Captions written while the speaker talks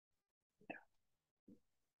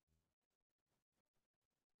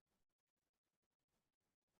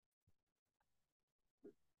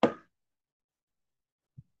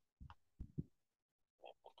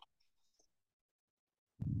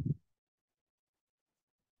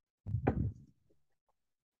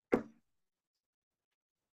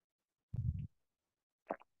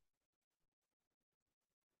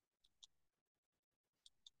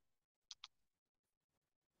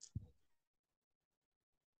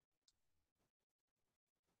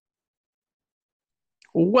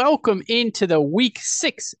Welcome into the week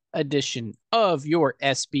 6 edition of your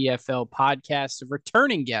SBFL podcast of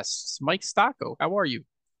returning guests. Mike Stocco, how are you?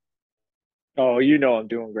 Oh, you know I'm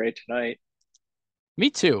doing great tonight. Me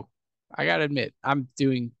too. I got to admit, I'm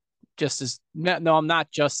doing just as no, I'm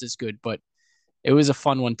not just as good, but it was a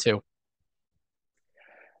fun one too.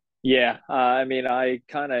 Yeah, I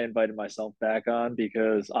kind of invited myself back on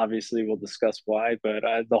because obviously we'll discuss why, but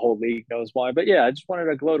the whole league knows why. But yeah, I just wanted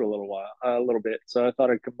to gloat a little bit. So I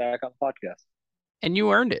thought I'd come back on the podcast. And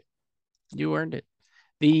you earned it. You earned it.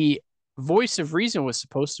 The voice of reason was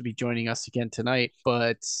supposed to be joining us again tonight,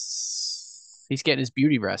 but he's getting his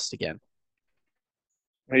beauty rest again.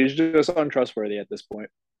 He's just untrustworthy at this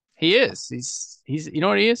point. He is. He's you know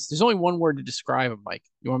what he is? There's only one word to describe him, Mike.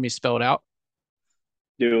 You want me to spell it out?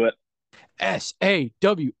 Do it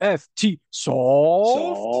SAWFT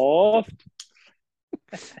soft.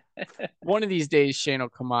 soft. One of these days, Shane will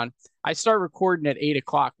come on. I start recording at 8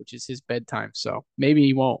 o'clock, which is his bedtime. So maybe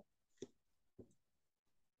he won't.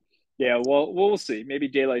 Yeah, well, we'll see. Maybe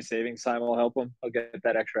daylight savings time will help him. I'll get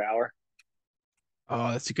that extra hour.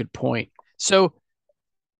 Oh, that's a good point. So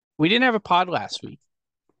we didn't have a pod last week,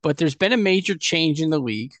 but there's been a major change in the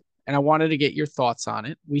league, and I wanted to get your thoughts on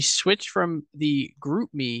it. We switched from the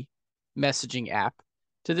GroupMe messaging app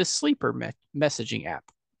to the messaging app.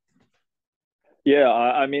 Yeah,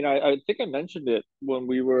 I think I mentioned it when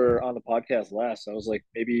we were on the podcast last. I was like,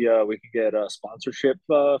 maybe we could get a sponsorship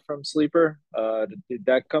from Sleeper. Did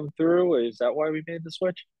that come through? Is that why we made the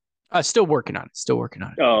switch? Still working on it. Still working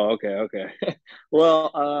on it. Oh, okay, okay.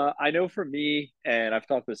 Well, I know for me, and I've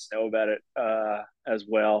talked with Snow about it as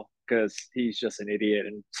well because he's just an idiot,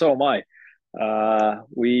 and so am I.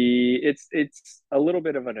 It's a little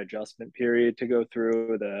bit of an adjustment period to go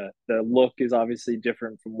through. The look is obviously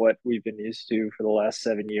different from what we've been used to for the last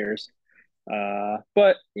 7 years.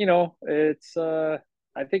 But it's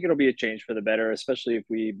I think it'll be a change for the better, especially if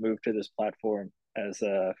we move to this platform as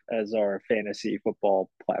our fantasy football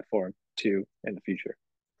platform too in the future.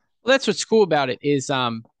 Well, that's what's cool about it is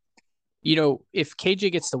if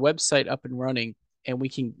KJ gets the website up and running and we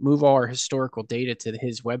can move all our historical data to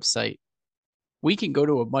his website, we can go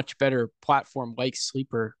to a much better platform like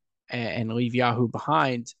Sleeper and leave Yahoo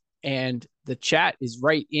behind. And the chat is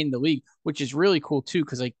right in the league, which is really cool too,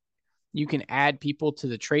 because like you can add people to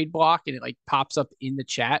the trade block and it like pops up in the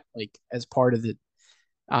chat, like as part of the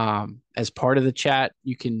chat.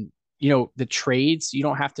 You can, the trades, you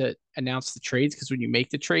don't have to announce the trades because when you make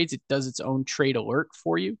the trades, it does its own trade alert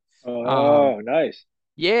for you. Um, Oh, nice.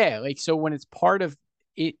 yeah, like so when it's part of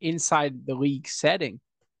it inside the league setting,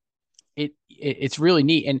 it's really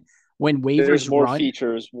neat. And when There's waivers more run,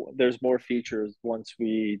 features. There's more features once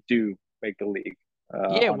we do make the league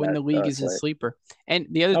yeah, on when that the league is in site. sleeper. And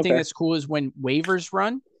the other thing Okay, that's cool is when waivers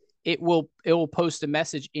run, it will post a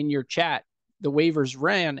message in your chat. The waivers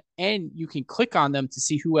ran, and you can click on them to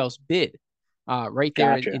see who else bid. Right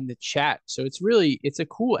there in, gotcha. in the chat. So it's a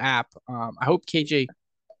cool app. I hope KJ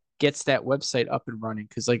gets that website up and running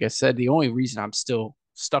because, like I said, the only reason I'm still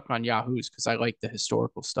stuck on Yahoo is because I like the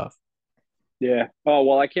historical stuff. Yeah. Oh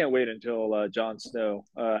well, I can't wait until Jon Snow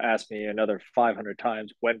asks me another 500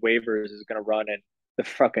 times when waivers is going to run and the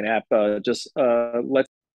fucking app. Just let's.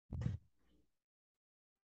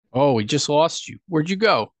 Oh, we just lost you. Where'd you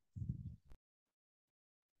go?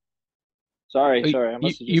 Sorry, Oh, sorry.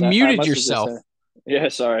 you I muted must have just. yourself. Yeah,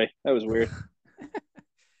 sorry. That was weird.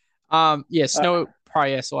 Yeah, Uh, Snow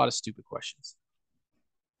probably asked a lot of stupid questions.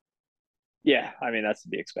 yeah, I mean that's to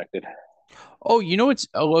be expected. Oh, you know what's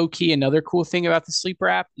a low key another cool thing about the sleeper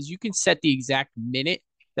app is you can set the exact minute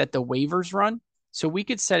that the waivers run. So we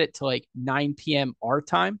could set it to like 9 p.m. our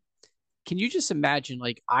time. Can you just imagine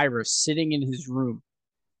like Ira sitting in his room,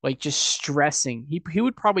 like just stressing? He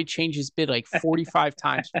would probably change his bid like 45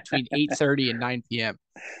 times between 8:30 and 9 p.m.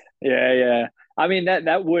 Yeah, yeah. I mean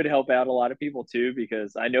that would help out a lot of people too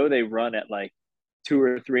because I know they run at like 2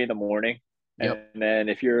 or 3 in the morning. Yep. And then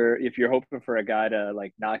if you're hoping for a guy to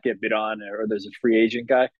like not get bid on or there's a free agent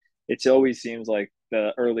guy, it always seems like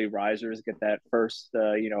the early risers get that first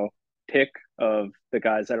pick of the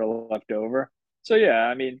guys that are left over. So yeah,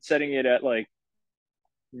 I mean setting it at like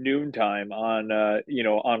noontime on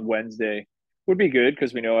on Wednesday would be good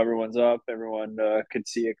because we know everyone's up, everyone could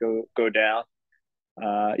see it go down.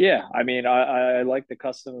 Yeah, I mean I like the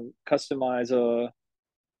customize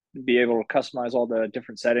be able to customize all the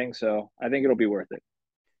different settings. So I think it'll be worth it.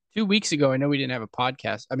 2 weeks ago, I know we didn't have a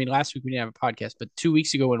podcast. I mean, last week we didn't have a podcast, but 2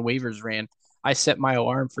 weeks ago when waivers ran, I set my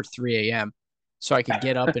alarm for 3 a.m. so I could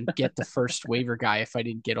get up and get the first waiver guy if I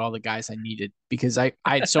didn't get all the guys I needed because I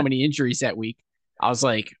had so many injuries that week. I was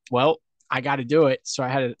like, well, I got to do it. So I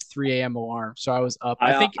had a 3 a.m. alarm. So I was up.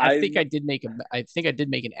 I I I think I think I did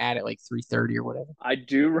make an ad at like 3:30 or whatever. I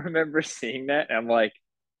do remember seeing that. And I'm like,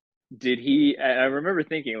 did he? I remember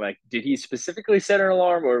thinking like, did he specifically set an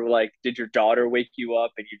alarm, or like, did your daughter wake you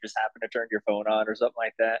up and you just happen to turn your phone on or something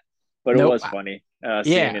like that? But it Nope. was funny seeing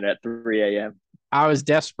Yeah, it at 3 a.m. I was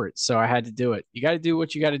desperate, so I had to do it. You got to do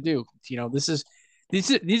what you got to do.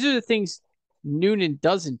 These are the things Noonan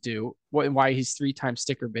doesn't do. Why he's 3 times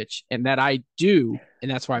sticker bitch, and that I do, and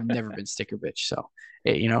that's why I've never been sticker bitch. So,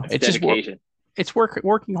 It's it's just work. dedication. It's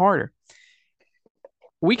working harder.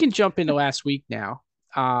 We can jump into last week now.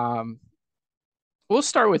 Um, we'll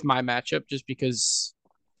start with my matchup just because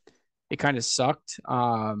it kind of sucked.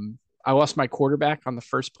 I lost my quarterback on the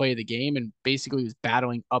first play of the game and basically was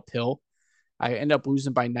battling uphill. I end up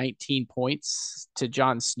losing by 19 points to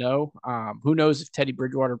Jon Snow. Who knows if Teddy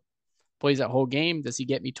Bridgewater plays that whole game? Does he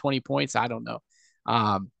get me 20 points? I don't know.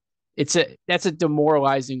 Um, that's a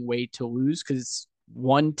demoralizing way to lose because it's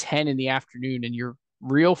 1:10 in the afternoon and your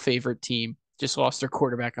real favorite team just lost their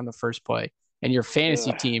quarterback on the first play and your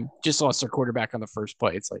fantasy Ugh. team just lost their quarterback on the first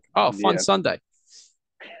play. It's like, oh, fun Yeah. Sunday.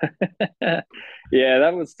 Yeah,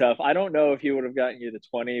 that was tough. I don't know if he would have gotten you the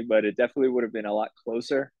 20, but it definitely would have been a lot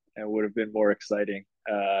closer and would have been more exciting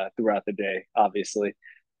throughout the day, obviously.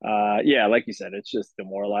 Yeah, like you said, it's just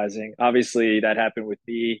demoralizing. Obviously, that happened with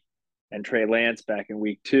me and Trey Lance back in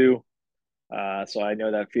week 2. So I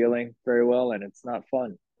know that feeling very well, and it's not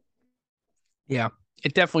fun. Yeah,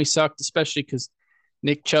 it definitely sucked, especially because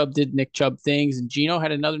Nick Chubb did Nick Chubb things, and Gino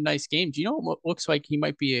had another nice game. Gino looks like he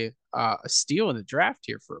might be a steal in the draft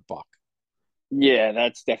here for a buck. Yeah,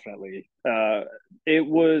 that's definitely. It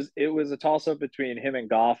was a toss up between him and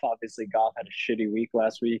Goff. Obviously, Goff had a shitty week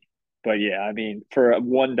last week, but yeah, I mean, for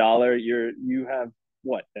 $1, you have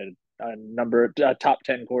what a top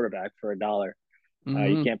 10 quarterback for $1. You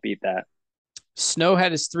Mm-hmm. can't beat that. Snow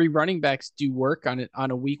had his 3 running backs do work on it on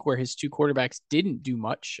a week where his 2 quarterbacks didn't do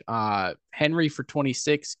much. Henry for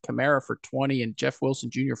 26, Kamara for 20, and Jeff Wilson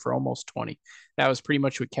Jr. for almost 20. That was pretty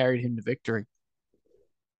much what carried him to victory.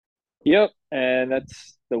 Yep, and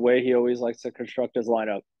that's the way he always likes to construct his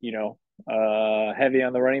lineup. Heavy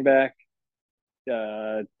on the running back,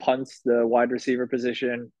 punts the wide receiver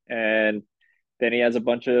position, and then he has a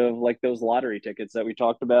bunch of like those lottery tickets that we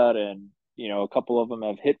talked about, and a couple of them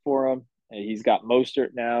have hit for him. And he's got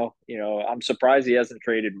Mostert now. I'm surprised he hasn't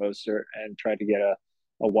traded Mostert and tried to get a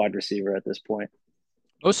wide receiver at this point.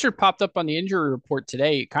 Mostert popped up on the injury report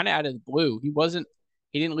today, kind of out of the blue.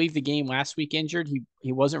 He didn't leave the game last week injured.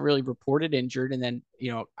 He wasn't really reported injured. And then,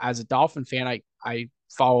 as a Dolphin fan, I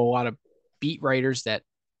follow a lot of beat writers that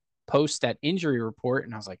post that injury report,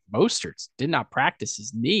 and I was like, Mostert did not practice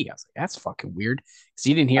his knee. I was like, that's fucking weird because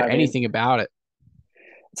he didn't hear I mean, anything about it.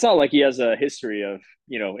 it's not like he has a history of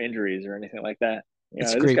injuries or anything like that.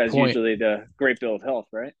 That's a This great guy's point. usually the great bill of health,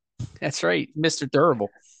 right? That's right, Mr. Durable.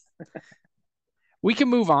 We can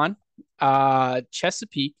move on.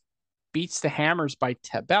 Chesapeake beats the Hammers by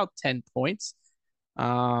about 10 points.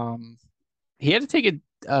 Um, he had to take a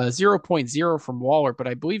 0.0 from Waller, but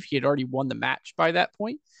I believe he had already won the match by that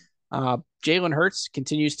point. Jalen Hurts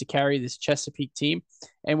continues to carry this Chesapeake team.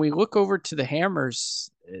 And we look over to the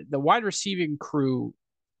Hammers. The wide receiving crew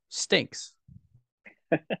stinks.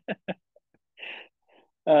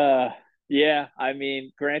 Uh, yeah. I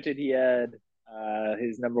mean, granted, he had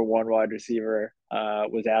his number one wide receiver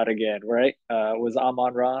was out again, right? Was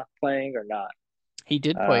Amon Ra playing or not? He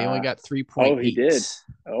did play, he only Uh, got oh, he did. 3.8.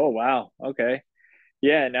 Oh, wow. Okay.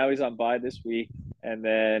 Yeah. Now he's on bye this week, and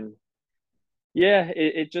then yeah,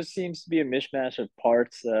 it just seems to be a mishmash of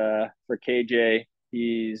parts for KJ.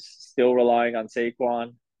 He's still relying on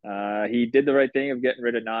Saquon. He did the right thing of getting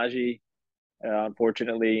rid of Najee.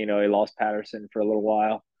 Unfortunately, he lost Patterson for a little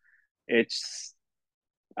while. It's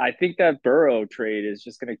I think that Burrow trade is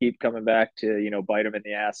just going to keep coming back to bite him in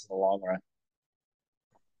the ass in the long run.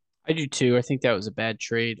 I do too. I think that was a bad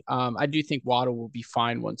trade. I do think Waddle will be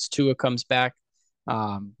fine once Tua comes back.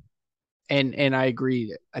 Um, and I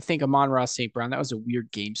agree. I think Amon-Ra St. Brown, that was a weird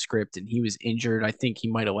game script, and he was injured. I think he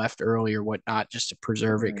might have left early or whatnot just to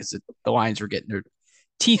preserve it Mm-hmm. because the Lions were getting their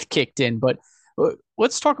teeth kicked in. But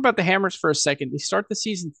let's talk about the Hammers for a second. They start the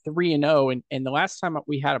season 3-0, and the last time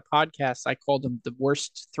we had a podcast, I called them the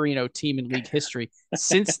worst 3-0 team in league history.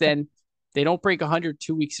 Since then, they don't break 100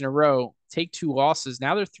 2 weeks in a row, take 2 losses.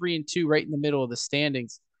 Now they're 3-2, right in the middle of the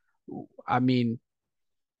standings. I mean,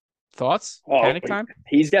 thoughts? Oh, Panic time?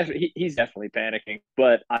 he's definitely panicking,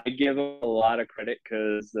 but I give him a lot of credit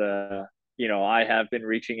because I have been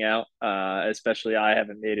reaching out, especially I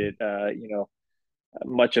haven't made it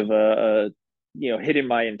much of a hidden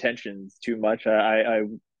my intentions too much. I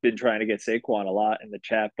been trying to get Saquon a lot in the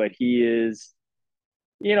chat, but he is,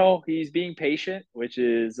 he's being patient, which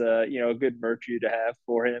is, a good virtue to have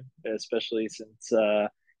for him, especially since,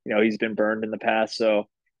 he's been burned in the past. So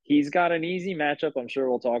he's got an easy matchup. I'm sure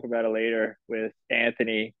we'll talk about it later with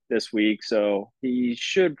Anthony this week. So he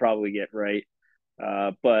should probably get right.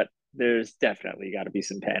 But there's definitely got to be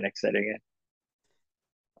some panic setting in.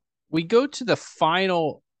 We go to the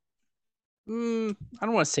final. I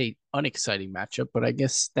don't want to say unexciting matchup, but I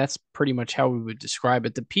guess that's pretty much how we would describe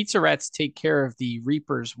it. The Pizza Rats take care of the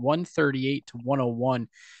Reapers 138 to 101.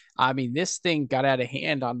 I mean, this thing got out of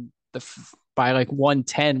hand on by like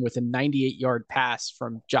 110 with a 98-yard pass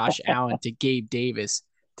from Josh Allen to Gabe Davis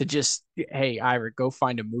to just, hey, Ira, go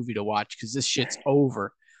find a movie to watch because this shit's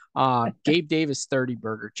over. Gabe Davis 30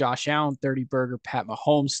 burger, Josh Allen 30 burger, Pat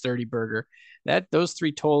Mahomes 30 burger. Those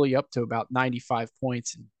three totally up to about 95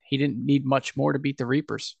 points, and he didn't need much more to beat the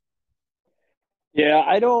Reapers. Yeah,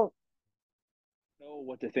 I don't know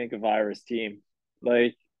what to think of Ira's team.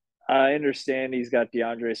 Like, I understand he's got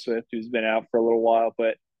DeAndre Swift, who's been out for a little while,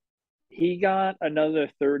 but he got another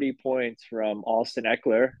 30 points from Austin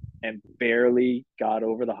Eckler and barely got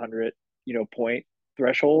over the 100, point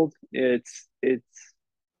threshold. It's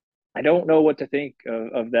I don't know what to think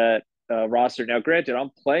of that roster. Now, granted, I'm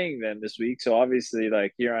playing them this week, so obviously,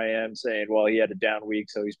 like, here I am saying, well, he had a down week,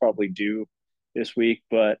 so he's probably due this week.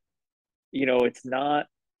 But it's not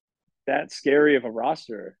that scary of a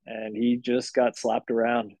roster, and he just got slapped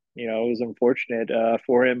around. It was unfortunate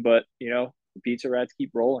for him, but the Pizza Rats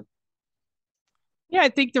keep rolling. Yeah, I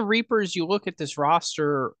think the Reapers, you look at this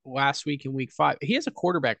roster last week in week 5, he has a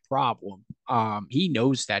quarterback problem. He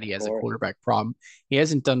knows that he Of has a course. quarterback problem. He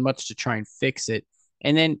hasn't done much to try and fix it.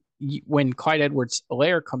 And then when Clyde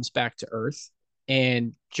Edwards-Helaire comes back to earth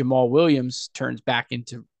and Jamal Williams turns back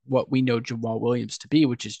into what we know Jamal Williams to be,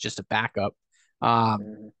 which is just a backup,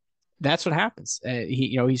 Mm-hmm. that's what happens.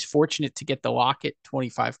 He's fortunate to get the Lockett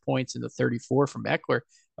 25 points and the 34 from Eckler.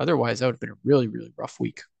 Otherwise, that would have been a really, really rough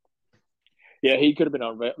week. Yeah, he could have been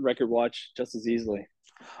on record watch just as easily.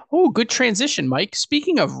 Oh, good transition, Mike.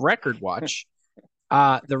 Speaking of record watch,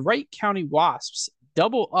 the Wright County Wasps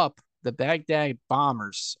double up the Baghdad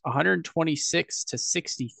Bombers 126 to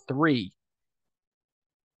 63.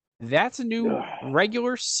 That's a new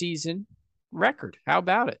regular season record. How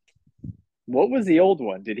about it? What was the old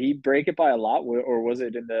one? Did he break it by a lot, or was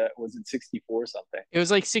it 64 something? It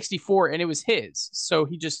was like 64 and it was his. So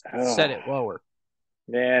he just set it lower.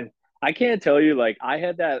 Man, I can't tell you. Like, I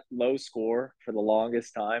had that low score for the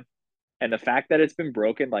longest time, and the fact that it's been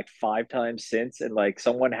broken like 5 times since, and like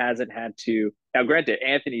someone hasn't had to. Now, granted,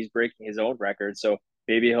 Anthony's breaking his own record, so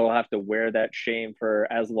maybe he'll have to wear that shame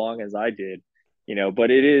for as long as I did.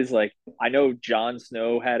 But it is like, I know Jon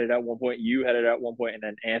Snow had it at one point, you had it at one point, and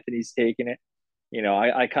then Anthony's taken it.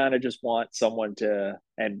 I kind of just want someone to,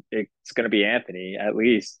 and it's going to be Anthony at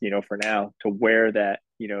least, for now, to wear that,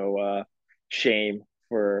 shame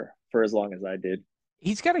for as long as I did.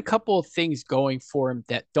 He's got a couple of things going for him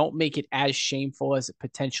that don't make it as shameful as it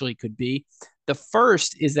potentially could be. The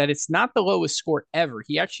first is that it's not the lowest score ever.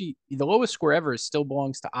 The lowest score ever still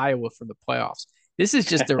belongs to Iowa from the playoffs. This is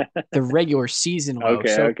just the regular season low.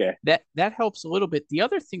 Okay, So okay. that helps a little bit. The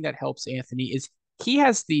other thing that helps Anthony is he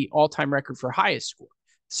has the all-time record for highest score.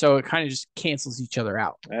 So it kind of just cancels each other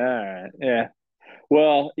out. All right, yeah.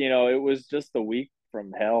 Well, it was just a week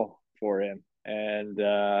from hell for him, and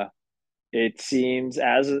it seems,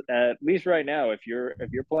 as at least right now, if you're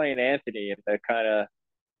playing Anthony in the kind of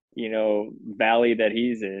valley that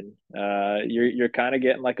he's in, you're kind of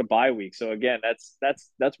getting like a bye week. So again, that's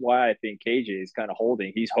why I think KJ is kind of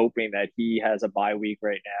holding. He's hoping that he has a bye week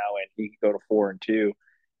right now and he can go to 4-2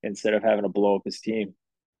 instead of having to blow up his team.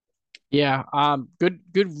 Yeah,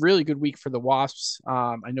 really good week for the Wasps.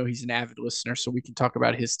 I know he's an avid listener, so we can talk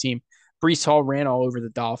about his team. Brees Hall ran all over the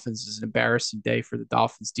Dolphins. It's an embarrassing day for the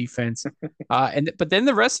Dolphins defense. But then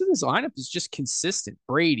the rest of his lineup is just consistent.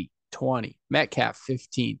 Brady 20, Metcalf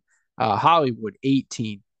 15, Hollywood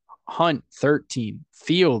 18, Hunt 13,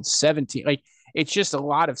 Fields 17. Like, it's just a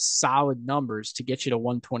lot of solid numbers to get you to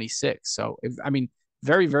 126. So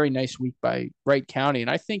very, very nice week by Wright County,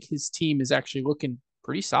 and I think his team is actually looking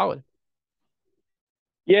pretty solid.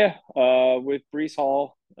 Yeah, with Brees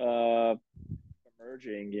Hall emerging,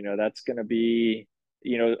 that's going to be,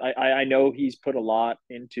 I know he's put a lot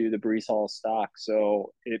into the Brees Hall stock,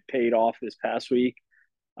 so it paid off this past week.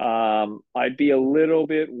 I'd be a little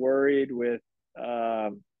bit worried with,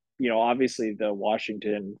 obviously the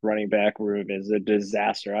Washington running back room is a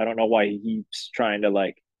disaster. I don't know why he keeps trying to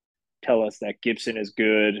like tell us that Gibson is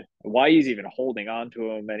good, why he's even holding on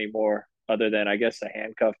to him anymore, other than I guess a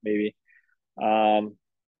handcuff maybe. Um,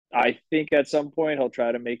 I think at some point he'll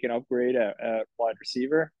try to make an upgrade at wide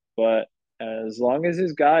receiver, but as long as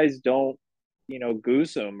his guys don't,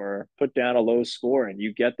 goose him or put down a low score and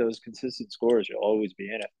you get those consistent scores, you'll always be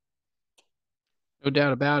in it. No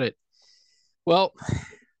doubt about it. Well,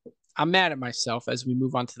 I'm mad at myself as we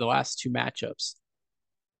move on to the last two matchups.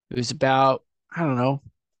 It was about, I don't know,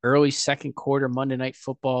 early second quarter Monday Night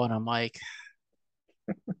Football, and I'm like,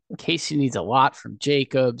 Casey needs a lot from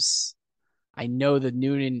Jacobs. I know the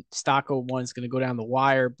Noonan Stocko one's going to go down the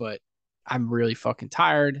wire, but I'm really fucking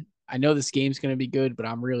tired. I know this game's going to be good, but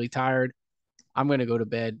I'm really tired. I'm going to go to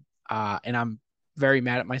bed, and I'm very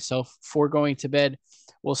mad at myself for going to bed.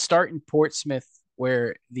 We'll start in Portsmouth,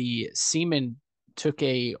 where the Seamen took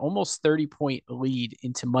a almost 30-point lead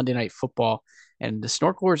into Monday Night Football, and the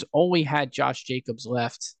Snorkelers only had Josh Jacobs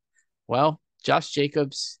left. Well, Josh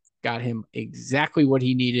Jacobs got him exactly what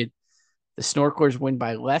he needed. The Snorkelers win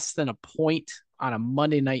by less than a point on a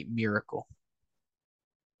Monday Night Miracle.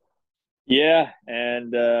 Yeah,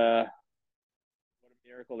 and what a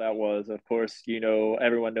miracle that was. Of course,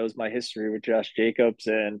 everyone knows my history with Josh Jacobs,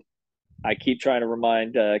 and I keep trying to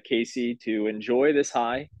remind Casey to enjoy this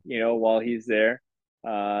high, while he's there.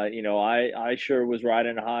 I sure was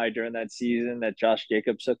riding high during that season that Josh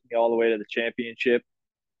Jacobs took me all the way to the championship.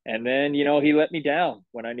 And then, he let me down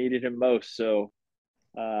when I needed him most. So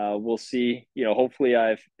we'll see. Hopefully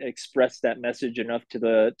I've expressed that message enough to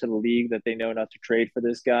the league that they know not to trade for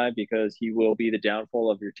this guy because he will be the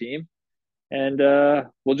downfall of your team. And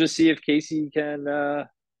we'll just see if Casey can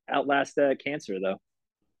outlast that cancer, though.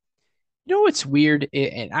 You know what's weird?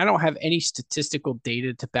 And I don't have any statistical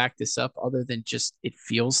data to back this up other than just it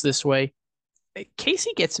feels this way.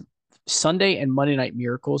 Casey gets Sunday and Monday Night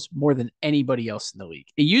Miracles more than anybody else in the league.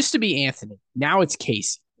 It used to be Anthony. Now it's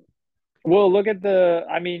Casey. Well,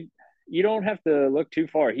 I mean, you don't have to look too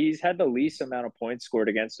far. He's had the least amount of points scored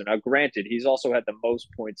against him. Now, granted, he's also had the most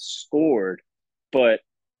points scored, but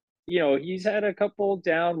he's had a couple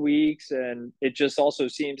down weeks, and it just also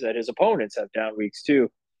seems that his opponents have down weeks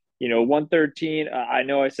too. 113. I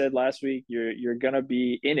know I said last week you're gonna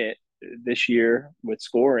be in it this year with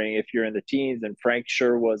scoring if you're in the teens, and Frank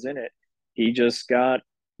sure was in it. He just got,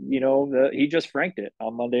 he just franked it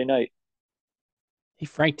on Monday night. He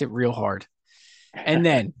franked it real hard. And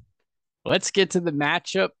then let's get to the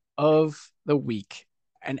matchup of the week.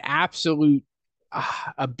 An absolute,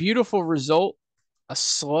 a beautiful result, a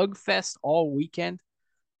slugfest all weekend.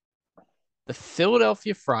 The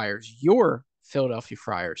Philadelphia Friars, your Philadelphia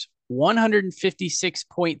Friars,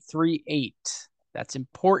 156.38. That's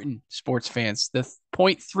important, sports fans. The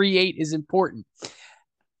 0.38 is important.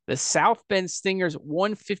 The South Bend Stingers,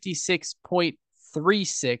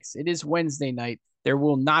 156.36. It is Wednesday night. There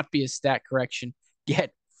will not be a stat correction.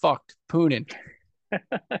 Get fucked, Poonin.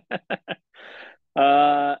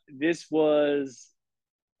 This was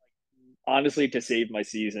honestly to save my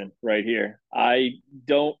season right here. I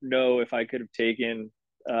don't know if I could have taken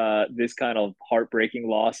this kind of heartbreaking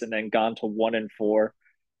loss and then gone to 1-4.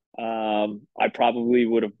 I probably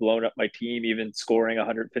would have blown up my team, even scoring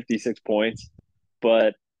 156 points.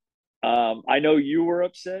 But I know you were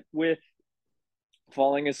upset with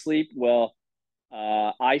falling asleep. Well,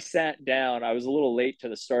 I sat down. I was a little late to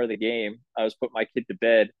the start of the game. I was putting my kid to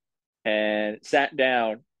bed and sat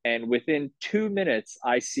down. And within 2 minutes,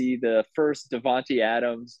 I see the first Devontae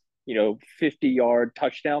Adams, 50-yard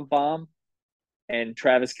touchdown bomb. And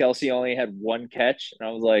Travis Kelce only had one catch. And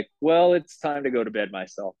I was like, well, it's time to go to bed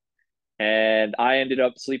myself. And I ended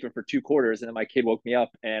up sleeping for 2 quarters. And then my kid woke me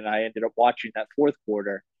up and I ended up watching that fourth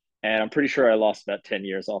quarter. And I'm pretty sure I lost about 10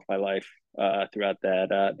 years off my life throughout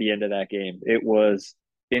the end of that game. It was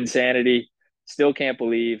insanity. Still can't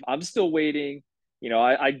believe. I'm still waiting.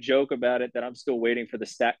 I joke about it that I'm still waiting for the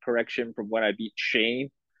stat correction from when I beat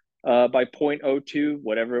Shane by 0.02,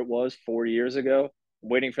 whatever it was, 4 years ago. I'm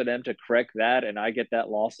waiting for them to correct that, and I get that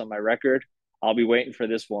loss on my record. I'll be waiting for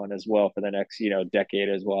this one as well for the next, decade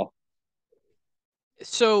as well.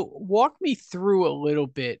 So walk me through a little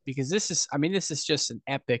bit because this is just an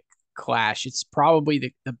epic clash. It's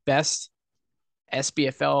probably the best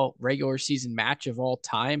SBFL regular season match of all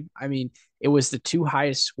time. I mean, it was the two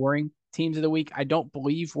highest scoring teams of the week. I don't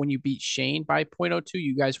believe when you beat Shane by 0.02,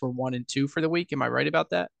 you guys were 1-2 for the week. Am I right about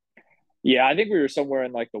that? Yeah, I think we were somewhere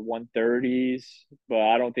in like the 130s, but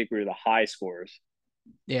I don't think we were the high scores.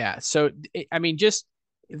 Yeah. So I mean, just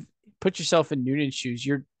put yourself in Noonan's shoes.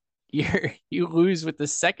 You lose with the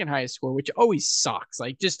second highest score, which always sucks.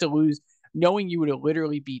 Like just to lose, knowing you would have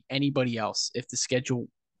literally beat anybody else if the schedule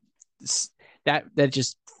that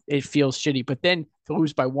just it feels shitty. But then to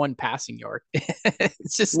lose by one passing yard,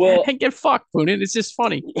 it's just Well, and get fucked, Poonin. It's just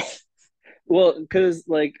funny. Well, because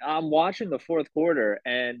like I'm watching the fourth quarter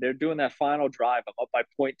and they're doing that final drive. I'm up by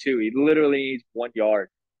point two. He literally needs 1 yard.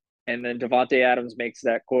 And then Devontae Adams makes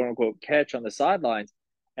that quote unquote catch on the sidelines.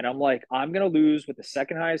 And I'm like, I'm gonna lose with the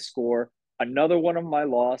second highest score. Another one of my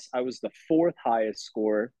loss. I was the fourth highest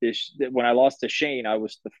score. When I lost to Shane, I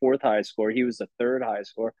was the fourth highest score. He was the third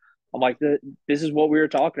highest score. I'm like, this is what we were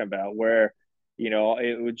talking about, where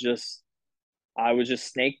it would just I was just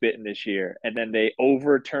snake bitten this year, and then they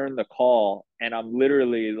overturned the call, and I'm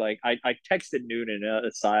literally like, I texted Noonan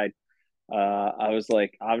aside. I was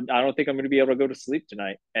like, I don't think I'm going to be able to go to sleep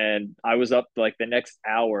tonight, and I was up like the next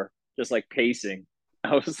hour, just like pacing.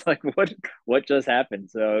 I was like, what just happened?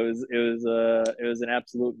 So it was an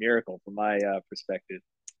absolute miracle from my perspective.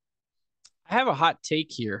 I have a hot take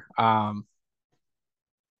here.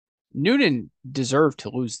 Noonan deserved to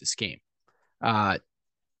lose this game. Uh,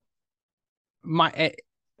 my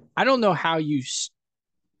I don't know how you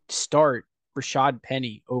start Rashad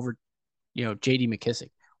Penny over J.D. McKissic.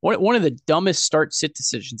 One of the dumbest start sit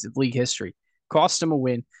decisions in league history. Cost him a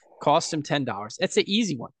win. Cost him $10. That's an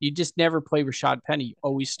easy one. You just never play Rashad Penny. You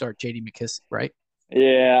always start J.D. McKissic, right?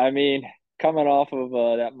 Yeah, I mean, coming off of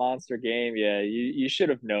that monster game, yeah, you should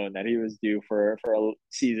have known that he was due for a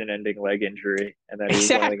season-ending leg injury, and that he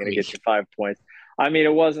was only going to Exactly. get you 5 points. I mean,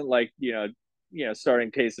 it wasn't like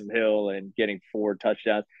starting Taysom Hill and getting 4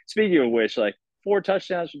 touchdowns. Speaking of which, like 4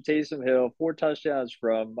 touchdowns from Taysom Hill, 4 touchdowns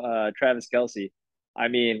from Travis Kelce. I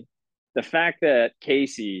mean, the fact that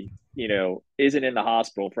Casey, isn't in the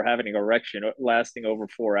hospital for having an erection lasting over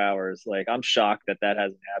 4 hours. Like, I'm shocked that that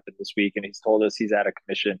hasn't happened this week. And he's told us he's out of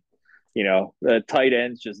commission. The tight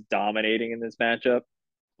end's just dominating in this matchup.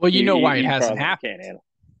 Well, He, you know he, why it he hasn't probably happened.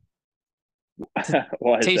 can't handle.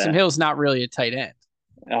 Why is Taysom that? Hill's not really a tight end.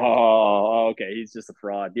 Oh, okay. He's just a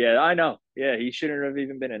fraud. Yeah, I know. Yeah, he shouldn't have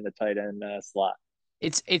even been in the tight end slot.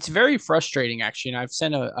 It's very frustrating actually, and I've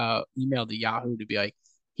sent a email to Yahoo to be like,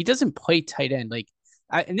 he doesn't play tight end. Like,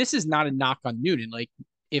 and this is not a knock on Newton. Like,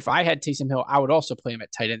 if I had Taysom Hill, I would also play him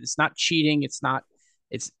at tight end. It's not cheating. It's not.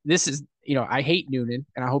 It's this is I hate Noonan,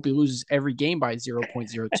 and I hope he loses every game by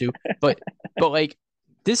 0.02. But like,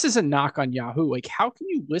 this is a knock on Yahoo. Like, how can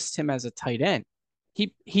you list him as a tight end?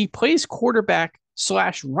 He plays quarterback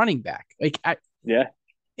slash running back. Like, Yeah,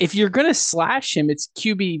 if you're gonna slash him, it's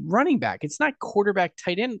QB running back. It's not quarterback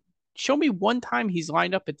tight end. Show me one time he's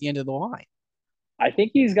lined up at the end of the line. I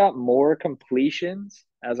think he's got more completions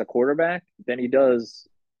as a quarterback than he does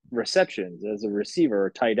receptions as a receiver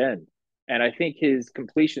or tight end. And I think his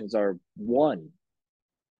completions are one.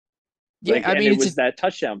 Yeah, Like, I and mean it was that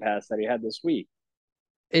touchdown pass that he had this week.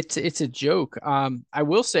 it's a joke. I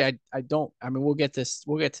will say I don't. I mean, we'll get to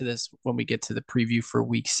this when we get to the preview for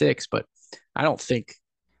Week 6, but I don't think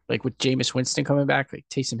like with Jameis Winston coming back, like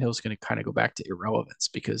Taysom Hill's going to kind of go back to irrelevance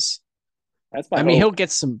because That's my I mean hope.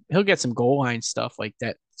 he'll get some goal line stuff like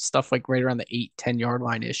that, stuff like right around the 8-10 yard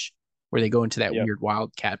line ish, where they go into that Yep. weird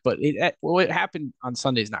wildcat. But it happened on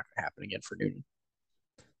Sunday is not going to happen again for Newton.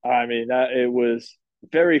 I mean, that it was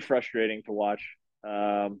very frustrating to watch.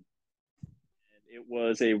 It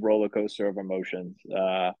was a roller coaster of emotions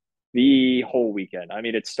the whole weekend. I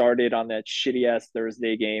mean, it started on that shitty ass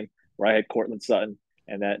Thursday game where I had Cortland Sutton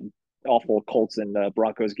and that awful Colts and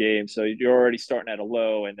Broncos game. So you're already starting at a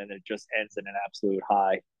low, and then it just ends in an absolute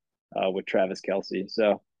high with Travis Kelce.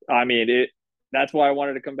 So I mean, it. That's why I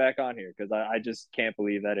wanted to come back on here because I just can't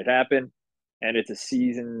believe that it happened, and it's a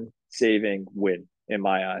season-saving win in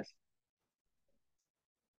my eyes.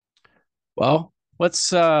 Well, let's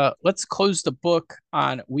close the book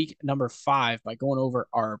on week number 5 by going over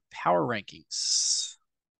our power rankings.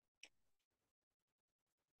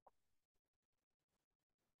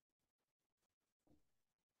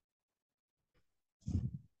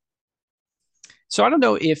 So I don't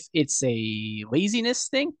know if it's a laziness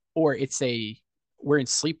thing or it's a we're in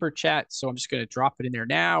sleeper chat, so I'm just going to drop it in there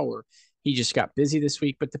now, or he just got busy this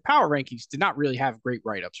week. But the power rankings did not really have great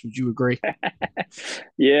write ups. Would you agree?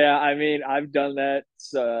 Yeah, I mean, I've done that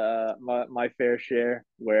my fair share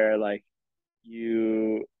where like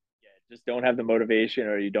you just don't have the motivation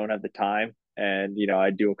or you don't have the time. And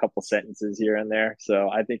I do a couple sentences here and there. So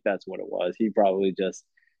I think that's what it was. He probably just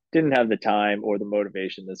didn't have the time or the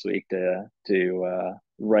motivation this week to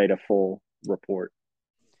write a full report.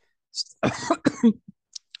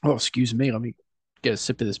 Oh, excuse me. Let me get a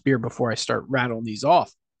sip of this beer before I start rattling these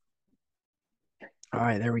off. All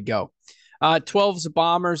right, there we go. 12 is the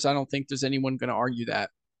Bombers. I don't think there's anyone going to argue that.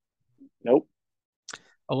 Nope.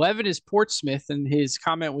 11 is Portsmouth, and his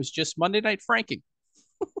comment was just Monday Night Franking.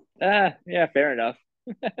 Yeah, fair enough.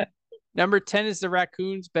 Number 10 is the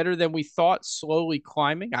Raccoons, better than we thought, slowly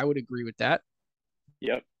climbing. I would agree with that.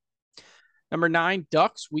 Yep. Number 9,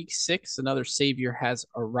 Ducks, week 6. Another savior has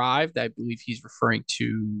arrived. I believe he's referring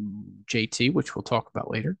to JT, which we'll talk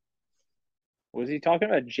about later. Was he talking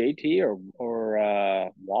about JT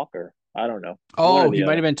or Walker? I don't know. One or Oh, he the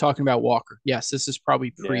might have other. been talking about Walker. Yes, this is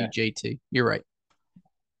probably pre Yeah. JT. You're right.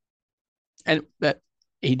 And that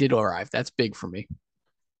he did arrive. That's big for me.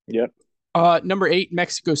 Yep. Number 8,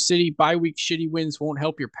 Mexico City. Bye week shitty wins won't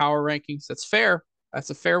help your power rankings. That's fair. That's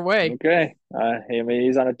a fair way. Okay. I mean,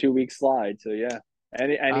 he's on a 2 week slide, so yeah. And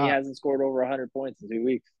he Uh, hasn't scored over 100 points in 2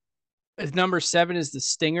 weeks. Number 7 is the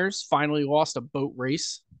Stingers. Finally lost a boat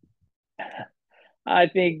race. I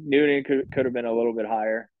think Noonan could have been a little bit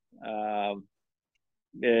higher.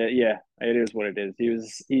 Yeah, it is what it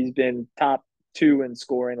is. He's been top two in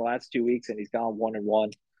scoring the last 2 weeks, and he's gone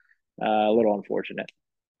 1-1. A little unfortunate.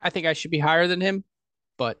 I think I should be higher than him,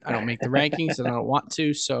 but I don't make the rankings and I don't want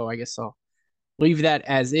to. So I guess I'll leave that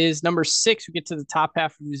as is. Number 6, we get to the top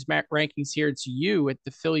half of these rankings here. It's you at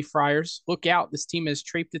the Philly Friars. Look out. This team has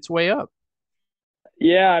traiped its way up.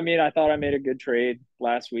 Yeah, I mean, I thought I made a good trade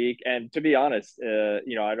last week, and to be honest, I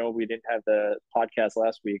know we didn't have the podcast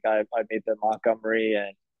last week. I made the Montgomery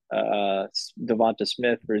and Devonta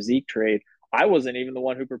Smith for Zeke trade. I wasn't even the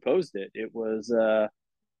one who proposed it. It was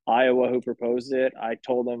Iowa who proposed it. I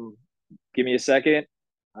told them, "Give me a second.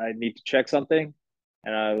 I need to check something,"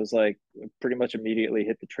 and I was like, pretty much immediately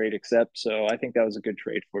hit the trade accept. So I think that was a good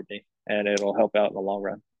trade for me, and it'll help out in the long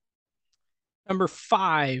run. Number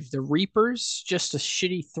 5, the Reapers, just a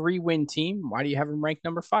shitty 3-win team. Why do you have them ranked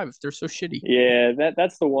number 5 if they're so shitty? Yeah,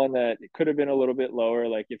 that's the one that could have been a little bit lower.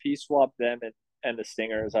 Like if he swapped them and the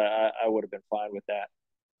Stingers, I would have been fine with that.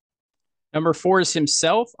 Number 4 is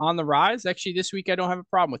himself on the rise. Actually, this week I don't have a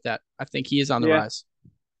problem with that. I think he is on the Yeah, rise.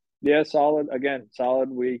 yeah, solid again,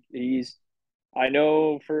 solid week. I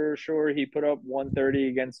know for sure he put up 130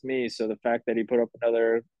 against me. So the fact that he put up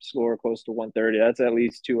another score close to 130, that's at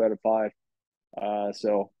least 2 out of 5.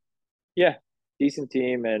 So yeah, decent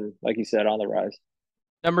team and like you said, on the rise.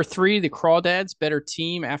 Number 3, the Crawdads, better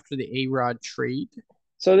team after the A-Rod trade.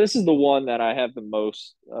 So this is the one that I have the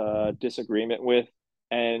most disagreement with,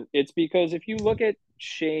 and it's because if you look at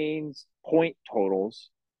Shane's point totals,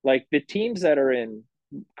 like the teams that are in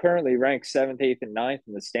currently ranked seventh, eighth, and ninth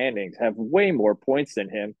in the standings have way more points than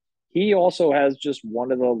him. He also has just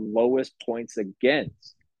one of the lowest points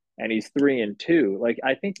against, and he's 3-2. Like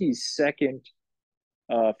I think he's second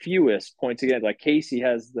fewest points against. Like Casey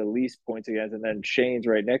has the least points against, and then Shane's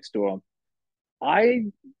right next to him. I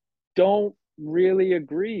don't really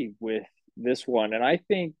agree with this one. And I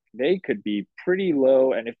think they could be pretty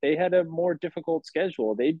low. And if they had a more difficult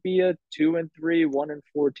schedule, they'd be a 2-3,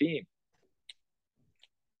 1-4 team.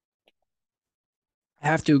 I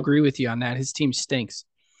have to agree with you on that. His team stinks.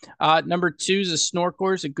 Number 2 is the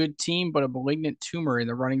Snorkelers, a good team, but a malignant tumor in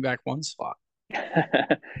the running back 1 slot.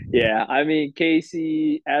 Yeah, I mean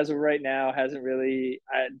Casey, as of right now, hasn't really,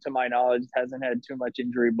 to my knowledge, hasn't had too much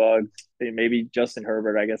injury bugs. Maybe Justin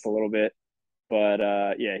Herbert, I guess, a little bit, but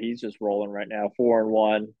yeah, he's just rolling right now.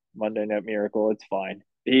 4-1, Monday Night Miracle. It's fine.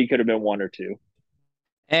 He could have been 1 or 2.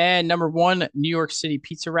 And number 1, New York City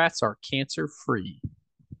Pizza Rats are cancer free.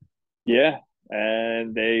 Yeah,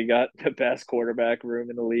 and they got the best quarterback room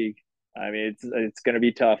in the league. I mean, it's going to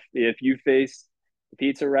be tough if you face the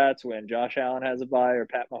Pizza Rats when Josh Allen has a bye or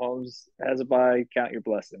Pat Mahomes has a bye. Count your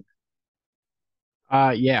blessings.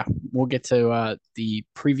 Yeah, we'll get to the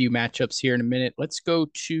preview matchups here in a minute. Let's go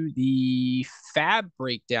to the Fab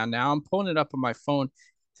breakdown now. I'm pulling it up on my phone.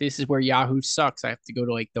 This is where Yahoo sucks. I have to go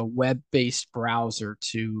to like the web-based browser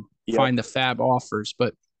to Yep. find the Fab offers.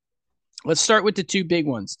 But let's start with the two big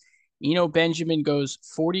ones. Benjamin goes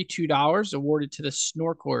 $42 awarded to the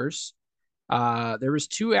Snorkelers. There was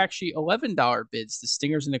two actually $11 bids. The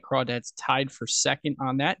Stingers and the Crawdads tied for second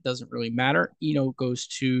on that. Doesn't really matter. Goes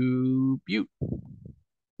to Butte.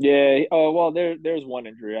 Yeah. Oh well, there's one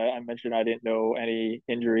injury. I mentioned I didn't know any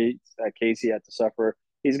injuries that Casey had to suffer.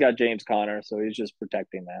 He's got James Conner, so he's just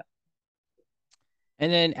protecting that.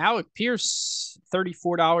 And then Alec Pierce,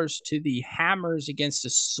 $34 to the Hammers against a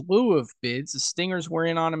slew of bids. The Stingers were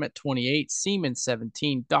in on him at 28, Seaman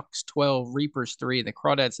 17, Ducks 12, Reapers 3, and the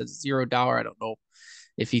Crawdads at $0. I don't know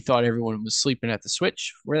if he thought everyone was sleeping at the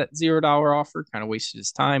switch for that $0 offer. Kind of wasted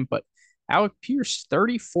his time. But Alec Pierce,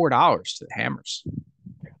 $34 to the Hammers.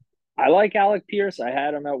 I like Alec Pierce. I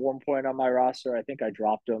had him at one point on my roster. I think I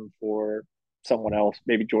dropped him for someone else,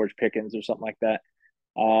 maybe George Pickens or something like that.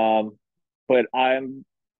 But I'm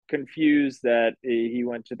confused that he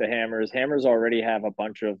went to the Hammers. Hammers already have a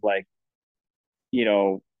bunch of wide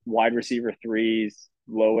receiver threes,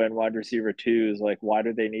 low end wide receiver twos. Like, why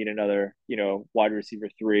do they need another, wide receiver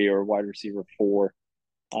 3 or wide receiver 4?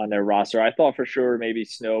 on their roster. I thought for sure maybe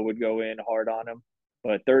Snow would go in hard on him,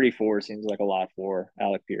 but 34 seems like a lot for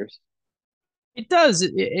Alec Pierce. It does.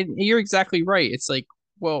 And you're exactly right. It's like,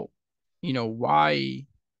 well, why?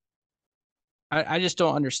 I just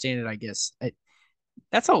don't understand it, I guess.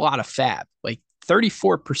 That's a lot of fab. Like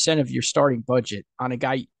 34% of your starting budget on a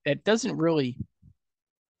guy that doesn't really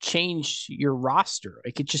change your roster.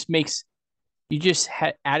 Like it just makes you just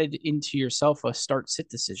added into yourself a start sit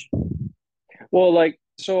decision. Well, like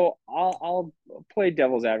so, I'll play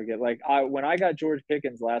devil's advocate. Like when I got George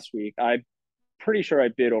Pickens last week, I'm pretty sure I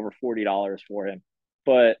bid over $40 for him.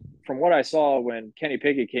 But from what I saw when Kenny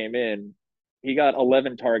Pickett came in, he got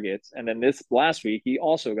 11 targets, and then this last week he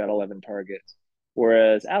also got 11 targets.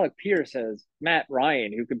 Whereas Alec Pierce has Matt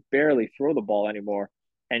Ryan, who could barely throw the ball anymore,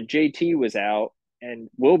 and JT was out and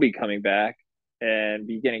will be coming back and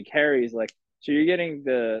be getting carries. Like so, you're getting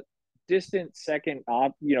the distant second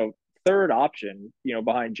third option,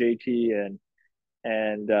 behind JT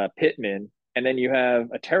and Pittman, and then you have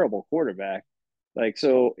a terrible quarterback. Like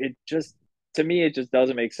so, it just to me it just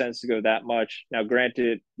doesn't make sense to go that much. Now,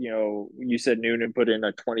 granted, you said Noonan put in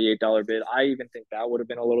a $28 bid. I even think that would have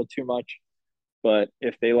been a little too much. But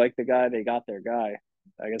if they like the guy, they got their guy.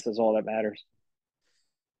 I guess that's all that matters.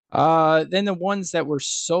 Then the ones that were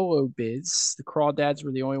solo bids, the Crawdads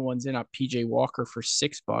were the only ones in on PJ Walker for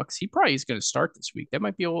 $6. He probably is going to start this week. That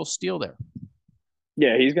might be a little steal there.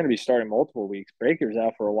 Yeah, he's going to be starting multiple weeks. Baker's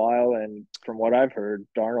out for a while, and from what I've heard,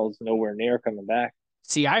 Darnold's nowhere near coming back.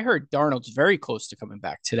 See, I heard Darnold's very close to coming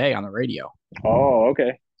back today on the radio. Oh,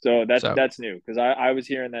 okay. So that's So that's new because I was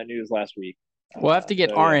hearing that news last week. we'll have to get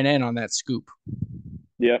So yeah, RNN on that scoop.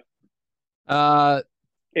 yep. Uh,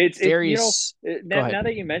 It's Darius, go now, ahead. now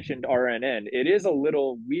that you mentioned RNN, it is a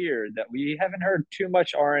little weird that we haven't heard too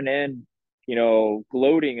much RNN,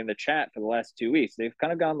 gloating in the chat for the last 2 weeks. They've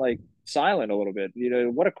kind of gone like silent a little bit.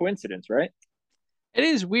 What a coincidence, right? It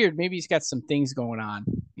is weird. Maybe he's got some things going on.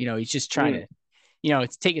 He's just trying Mm. to,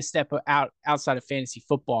 to take a step outside of fantasy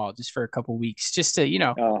football just for a couple weeks, just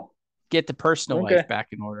to, Oh, get the personal okay, life back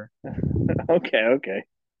in order. okay.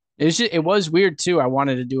 It was weird too. I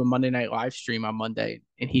wanted to do a Monday night live stream on Monday,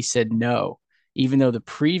 and he said no. Even though the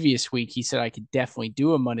previous week he said I could definitely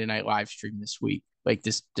do a Monday night live stream this week, like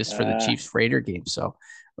this just for the Uh, Chiefs Raider game. So a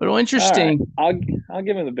little all right. interesting. I'll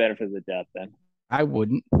give him the benefit of the doubt then. I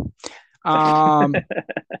wouldn't. Um,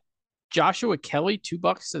 Joshua Kelly,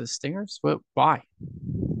 $2 to the Stingers. What? Why?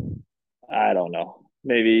 I don't know.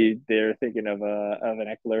 Maybe they're thinking of an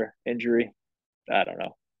Eckler injury. I don't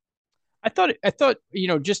know. I thought,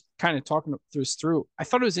 just kind of talking through. I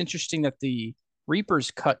thought it was interesting that the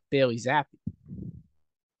Reapers cut Bailey Zappi.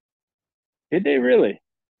 Did they really?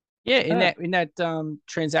 Yeah, in Huh. that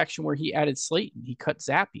transaction where he added Slayton, he cut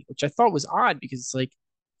Zappi, which I thought was odd because it's like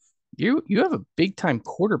you have a big time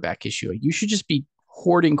quarterback issue. You should just be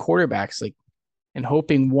hoarding quarterbacks, like, and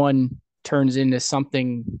hoping one turns into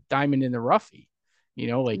something diamond in the roughy.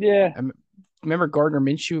 Like Yeah. remember Gardner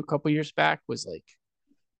Minshew a couple years back was like,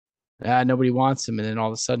 nobody wants him, and then all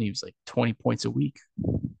of a sudden he was like 20 points a week.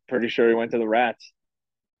 Pretty sure he went to the Rats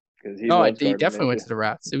because he No, loves he Gardner definitely went Minshew. to the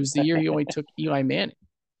Rats. It was the year he only took Eli Manning.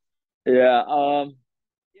 Yeah.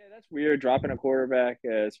 Yeah, that's weird dropping a quarterback,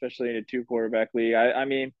 especially in a two quarterback league. I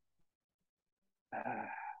mean,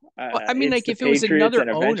 Well, I mean, it's like the if it was Patriots, another and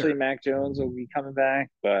eventually owner, Mac Jones will be coming back.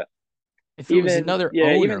 But if it was even another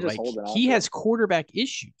yeah, even owner, just like holding on he to has him, quarterback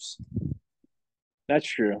issues. that's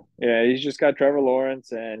true. Yeah, he's just got Trevor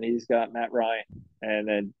Lawrence and he's got Matt Ryan and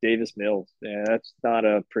then Davis Mills. Yeah, that's not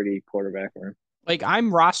a pretty quarterback room. Like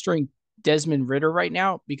I'm rostering Desmond Ritter right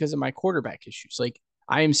now because of my quarterback issues. Like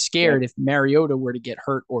I am Yep. scared if Mariota were to get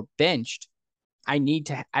hurt or benched, I need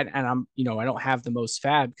to, and I'm, I don't have the most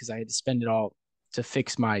fab because I had to spend it all to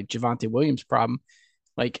fix my Javante Williams problem.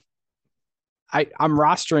 Like I'm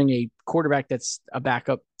rostering a quarterback that's a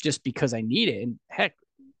backup just because I need it. And heck,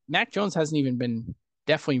 Mac Jones hasn't even been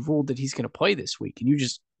definitely ruled that he's going to play this week, and you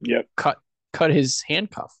just Yep. cut his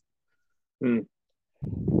handcuff. Hmm.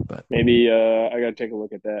 But Maybe I gotta take a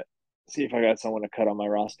look at that. See if I got someone to cut on my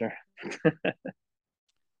roster.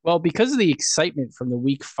 well, because of the excitement from the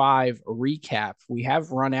Week 5 recap, we have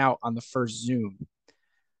run out on the first Zoom.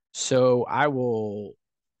 So I will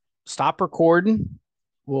stop recording.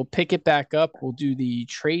 We'll pick it back up. We'll do the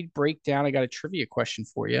trade breakdown. I got a trivia question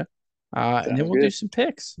for you. And then Sounds we'll do good. some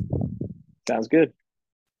picks. Sounds good.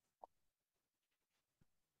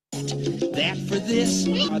 That for this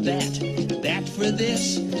or that for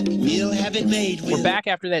this. We'll have it made. We're back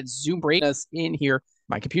after that Zoom break. Us in here.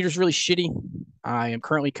 My computer's really shitty. I am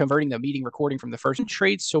currently converting the meeting recording from the first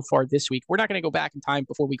trade so far this week. We're not going to go back in time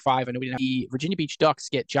before week 5. I know we didn't have the Virginia Beach Ducks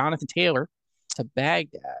get Jonathan Taylor to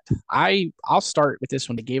Baghdad. I'll start with this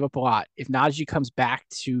one. They gave up a lot. If Najee comes back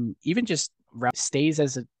to even just stays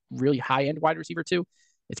as a really high end wide receiver too,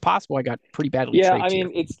 it's possible I got pretty badly Yeah, I traded here.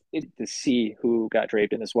 mean, it's to see who got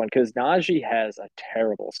draped in this one because Najee has a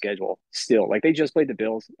terrible schedule still. Like they just played the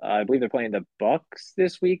Bills. I believe they're playing the Bucks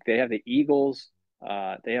this week. They have the Eagles.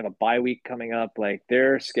 They have a bye week coming up. Like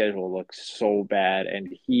their schedule looks so bad,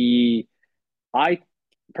 and I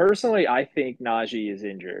personally, I think Najee is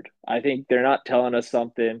injured. I think they're not telling us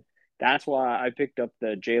something. That's why I picked up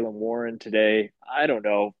the Jalen Warren today. I don't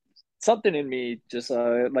know. Something in me, just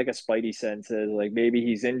like a spidey sense, is like maybe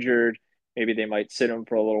he's injured. Maybe they might sit him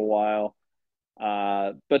for a little while.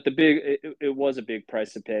 But it was a big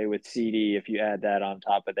price to pay with CD if you add that on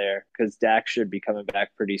top of there because Dak should be coming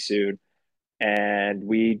back pretty soon. And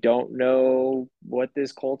we don't know what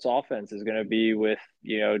this Colts offense is going to be with,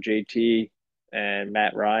 JT and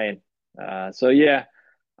Matt Ryan. So yeah,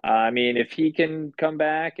 I mean, if he can come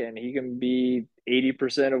back and he can be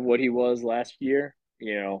 80% of what he was last year,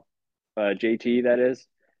 JT, that is,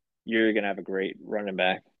 you're going to have a great running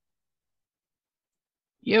back.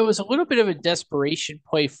 Yeah, it was a little bit of a desperation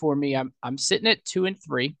play for me. I'm sitting at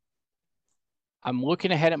 2-3. I'm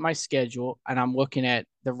looking ahead at my schedule and I'm looking at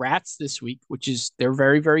the Rats this week, which is they're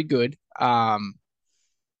very, very good.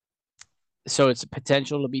 So it's a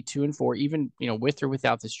potential to be 2-4, even with or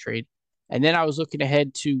without this trade. And then I was looking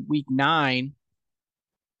ahead to week 9.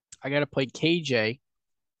 I got to play KJ,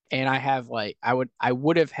 and I have I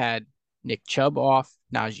would have had Nick Chubb off,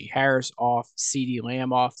 Najee Harris off, CD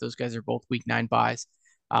Lamb off. Those guys are both week 9 buys.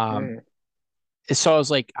 Mm. So I was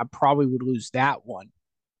like, I probably would lose that one.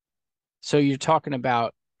 So you're talking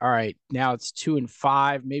about, all right, now it's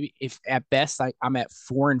 2-5. Maybe if at best I'm at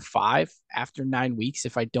 4-5 after 9 weeks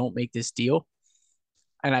if I don't make this deal.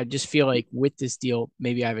 And I just feel like with this deal,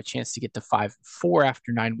 maybe I have a chance to get to 5-4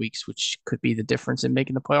 after 9 weeks, which could be the difference in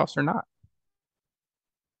making the playoffs or not.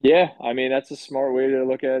 Yeah, I mean that's a smart way to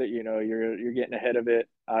look at it. You're getting ahead of it.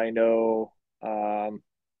 I know.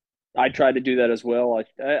 I try to do that as well.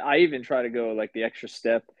 I even try to go like the extra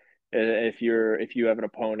step. If you have an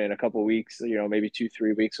opponent a couple weeks, maybe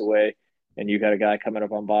 2-3 weeks away, and you got a guy coming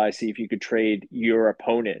up on bye, see if you could trade your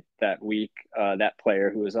opponent that week, that player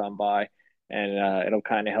who is on bye, and it'll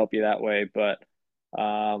kind of help you that way. But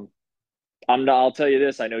um, I'm not. I'll tell you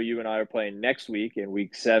this. I know you and I are playing next week in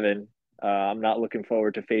week 7. I'm not looking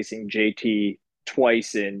forward to facing JT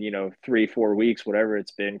twice in 3-4 weeks, whatever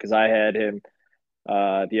it's been, because I had him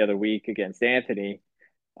the other week against Anthony,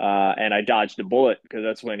 and I dodged a bullet because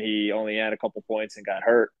that's when he only had a couple points and got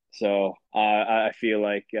hurt. So I feel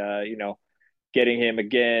like getting him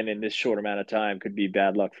again in this short amount of time could be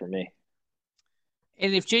bad luck for me.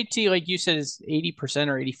 And if JT, like you said, is 80%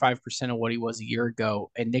 or 85% of what he was a year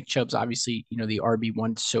ago, and Nick Chubb's obviously, the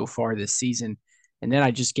RB1 so far this season, and then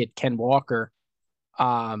I just get Ken Walker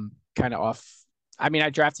kind of off. I mean,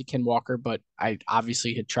 I drafted Ken Walker, but I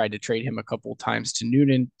obviously had tried to trade him a couple of times to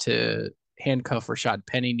Noonan to handcuff Rashad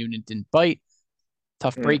Penny. Noonan didn't bite.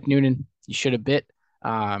 Tough break, Noonan. You should have bit.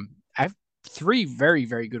 I have 3 very,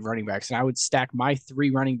 very good running backs, and I would stack my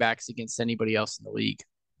 3 running backs against anybody else in the league.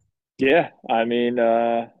 Yeah, I mean,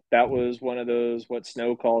 that was one of those what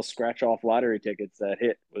Snow calls scratch off lottery tickets that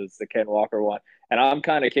hit was the Ken Walker one, and I'm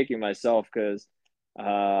kind of kicking myself because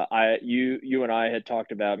you and I had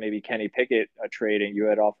talked about maybe Kenny Pickett a trade, and you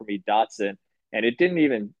had offered me Dotson, and it didn't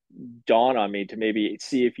even dawn on me to maybe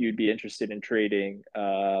see if you'd be interested in trading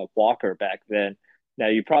Walker back then. Now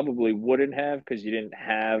you probably wouldn't have because you didn't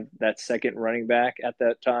have that second running back at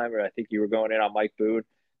that time, or I think you were going in on Mike Boone,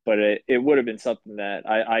 but it would have been something that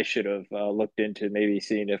I should have looked into, maybe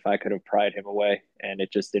seeing if I could have pried him away, and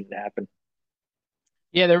it just didn't happen.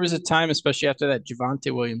 Yeah, there was a time, especially after that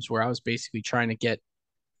Javonte Williams, where I was basically trying to get,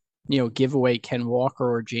 give away Ken Walker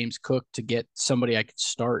or James Cook to get somebody I could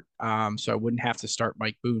start, so I wouldn't have to start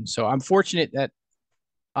Mike Boone. So I'm fortunate that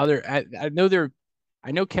I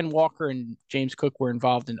know Ken Walker and James Cook were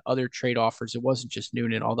involved in other trade offers. It wasn't just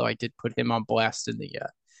Noonan, although I did put him on blast in the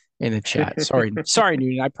chat. Sorry, sorry,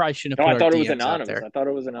 Noonan. I probably shouldn't have No, put I our thought it was DMs out anonymous. there. I thought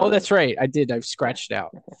it was Oh, anonymous. that's right. I did. I've scratched it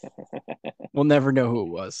out. We'll never know who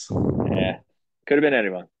it was. Yeah, could have been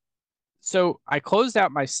anyone. So I closed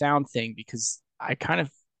out my sound thing because I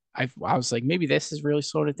was like, maybe this has really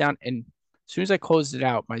slowed it down. And as soon as I closed it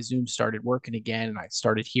out, my Zoom started working again and I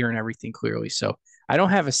started hearing everything clearly. So I don't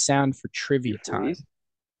have a sound for You trivia time, freeze?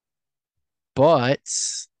 but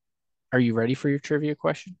are you ready for your trivia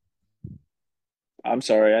question? I'm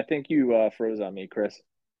sorry. I think you froze on me, Chris.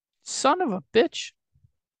 Son of a bitch.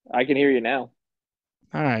 I can hear you now.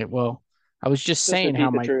 All right. Well, I was just Just saying how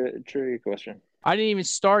repeat the my trivia question. I didn't even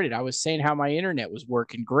start it. I was saying how my internet was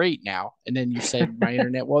working great now, and then you said my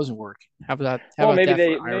internet wasn't working. How Well, about that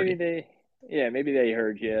for irony? yeah, maybe they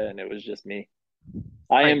heard you and it was just me.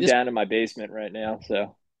 All I right, am this down in my basement right now,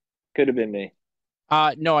 so could have been me.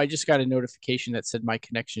 no, I just got a notification that said my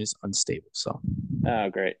connection is unstable. So Oh,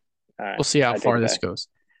 great. All we'll right, see how I take far it this back. goes.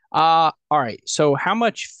 All right. So how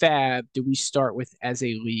much fab do we start with as a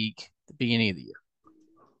league at the beginning of the year?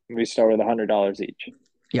 We start with $100 each.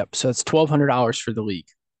 Yep. So it's $1,200 for the league.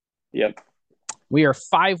 Yep, We are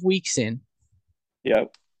 5 weeks in.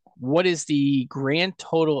 yep. What is the grand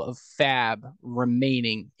total of fab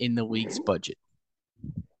remaining in the league's budget?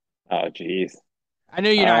 Oh, geez. I know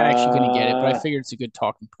you're not actually going to get it, but I Uh, figured it's a good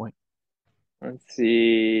talking point. let's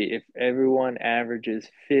see. If everyone averages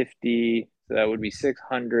 50, so that would be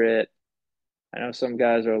 600. I know some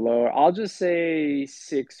guys are lower. I'll just say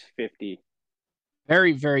 650.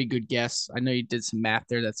 Very, very good guess. I know you did some math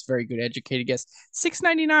there. That's a very good educated guess.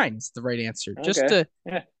 699 is the right answer. Okay.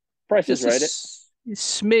 Yeah. Price is Just right. It.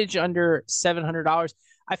 smidge under $700.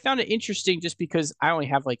 I found it interesting just because I only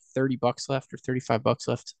have like 30 bucks left or 35 bucks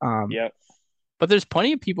left. Yep. But there's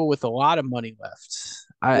plenty of people with a lot of money left.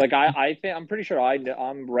 I Like I think I'm pretty sure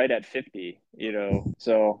I'm right at 50,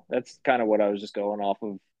 So that's kind of what I was just going off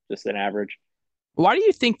of, just an average. Why do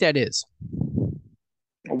you think that is?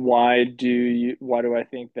 Why do I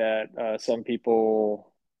think that some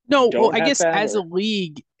people No, well, don't I have guess fab as a or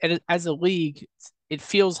league, it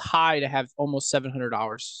feels high to have almost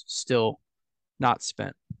 $700 still not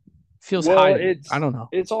spent. Feels high well, to me. I don't know.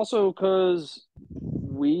 it's also because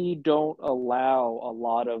we don't allow a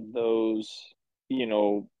lot of those,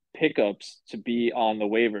 pickups to be on the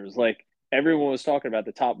waivers. Like everyone was talking about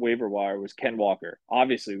the top waiver wire was Ken Walker.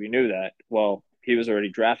 Obviously, we knew that. Well, he was already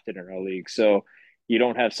drafted in our league, so you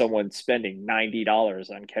don't have someone spending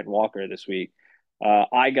 $90 on Ken Walker this week.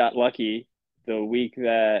 I got lucky the week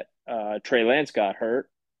that Trey Lance got hurt.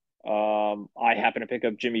 I happened to pick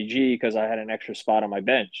up Jimmy G because I had an extra spot on my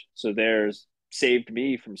bench. So there's saved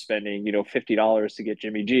me from spending, $50 to get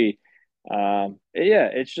Jimmy G. Yeah,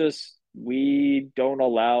 it's just we don't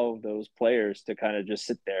allow those players to kind of just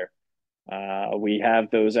sit there. We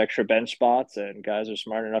have those extra bench spots, and guys are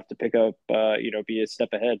smart enough to pick up, be a step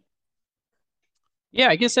ahead. Yeah,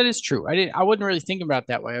 I guess that is true. I wasn't really thinking about it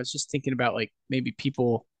that way. I was just thinking about like maybe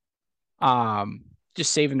people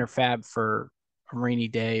just saving their fab for a rainy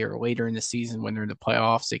day or later in the season when they're in the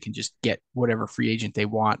playoffs, they can just get whatever free agent they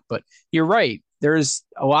want. But you're right. There's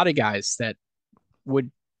a lot of guys that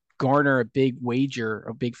would garner a big wager,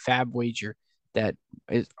 a big fab wager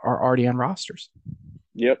are already on rosters.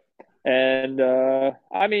 Yep. And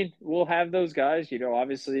I mean, we'll have those guys.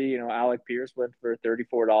 Obviously, Alec Pierce went for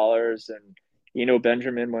 $34, and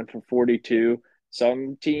Benjamin went for 42.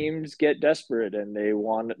 Some teams get desperate and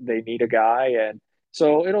they need a guy, and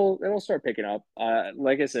so it'll start picking up.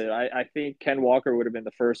 Like I said, I think Ken Walker would have been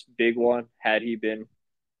the first big one had he been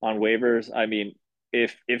on waivers. I mean,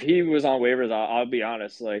 if he was on waivers, I'll be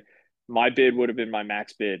honest, like my bid would have been my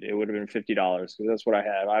max bid. It would have been $50 because that's what I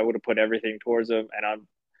have. I would have put everything towards him, and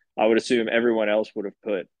I would assume everyone else would have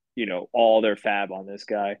put all their fab on this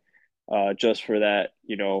guy, just for that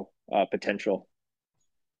potential.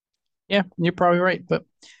 Yeah, you're probably right. But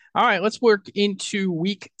all right, let's work into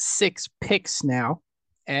week 6 picks now.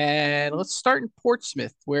 And let's start in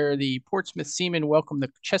Portsmouth, where the Portsmouth Seamen welcome the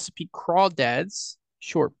Chesapeake Crawdads.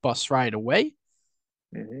 Short bus ride away.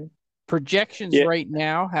 Mm-hmm. Projections Yeah. right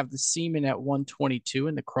now have the Seamen at 122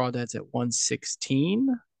 and the Crawdads at 116.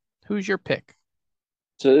 Who's your pick?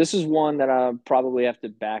 So this is one that I probably have to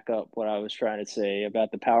back up what I was trying to say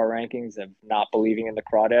about the power rankings of not believing in the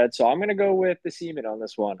crawdad. So I'm going to go with the Seaman on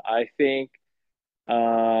this one. I think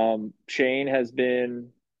Shane has been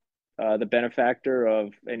the benefactor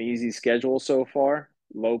of an easy schedule so far.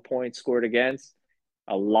 Low points scored against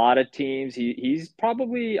a lot of teams. He's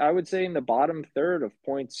probably, I would say, in the bottom third of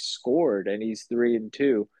points scored, and he's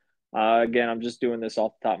 3-2. Again, I'm just doing this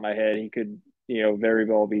off the top of my head. He could, very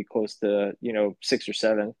well be close to, 6 or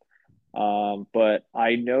 7. But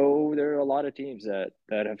I know there are a lot of teams that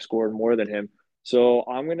have scored more than him. So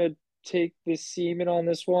I'm gonna take the Seaman on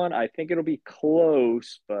this one. I think it'll be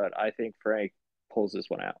close, but I think Frank pulls this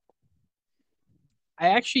one out. I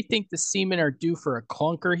actually think the Seamen are due for a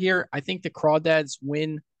clunker here. I think the Crawdads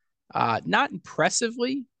win, not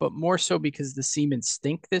impressively, but more so because the Seamen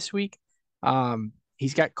stink this week.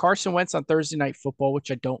 He's got Carson Wentz on Thursday Night Football, which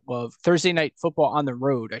I don't love. Thursday Night Football on the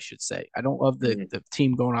road, I should say. I don't love the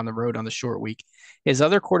team going on the road on the short week. His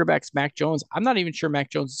other quarterback's Mac Jones. I'm not even sure Mac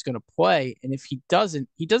Jones is going to play. And if he doesn't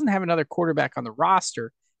have another quarterback on the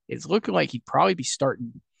roster. It's looking like he'd probably be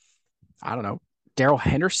starting, I don't know, Daryl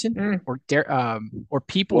Henderson Mm. or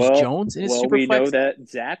Peoples Well, Jones in his well, we know Superflex. that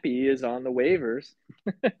Zappy is on the waivers.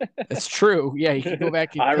 That's true. Yeah, he can go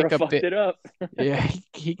back and Ira pick up fucked it. it up. Yeah,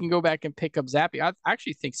 he can go back and pick up Zappy. I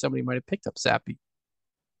actually think somebody might have picked up Zappy.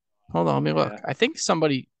 Hold on, let me look. Yeah. I think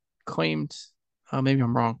somebody claimed. Maybe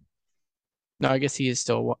I'm wrong. No, I guess he is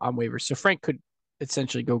still on waivers. So Frank could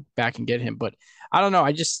essentially go back and get him. But I don't know.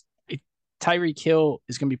 Tyreek Hill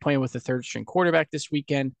is going to be playing with the third string quarterback this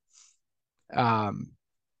weekend. Um,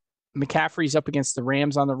 McCaffrey's up against the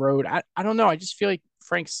Rams on the road. I don't know. I just feel like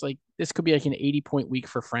Frank's like this could be like an 80-point week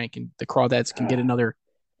for Frank, and the Crawdads can get another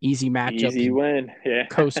easy matchup Easy and win. Yeah.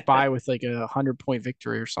 coast by with like 100-point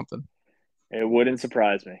victory or something. It wouldn't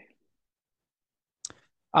surprise me.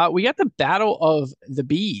 We got the Battle of the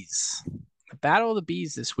Bees. The Battle of the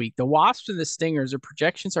Bees this week. The Wasps and the Stingers, their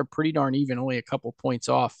projections are pretty darn even, only a couple points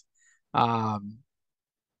off. Um,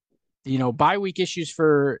 bye week issues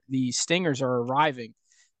for the Stingers are arriving.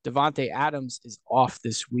 Devontae Adams is off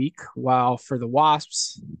this week, while for the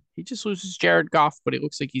Wasps, he just loses Jared Goff, but it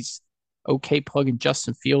looks like he's okay plugging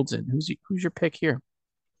Justin Fields in. Who's your pick here?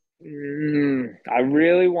 I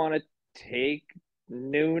really want to take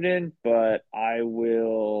Noonan, but I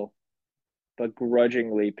will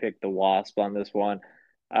begrudgingly pick the Wasp on this one.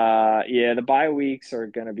 Yeah, the bye weeks are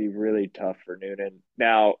going to be really tough for Noonan.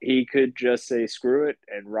 Now, he could just say screw it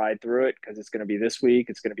and ride through it because it's going to be this week,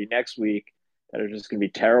 it's going to be next week that are just going to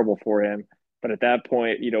be terrible for him. But at that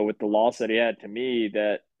point, with the loss that he had, to me,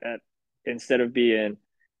 that instead of being,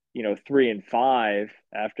 3-5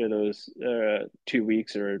 after those 2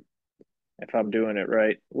 weeks, or if I'm doing it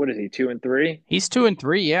right, what is he, 2-3? He's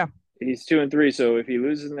 2-3, yeah. He's 2-3. So if he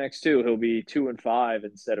loses the next two, he'll be 2-5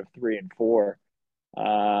 instead of 3-4.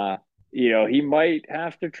 Uh, he might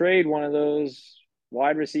have to trade one of those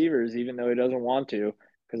wide receivers, even though he doesn't want to,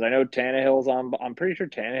 because I know Tannehill's on. I'm pretty sure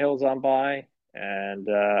Tannehill's on bye, and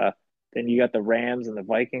then you got the Rams and the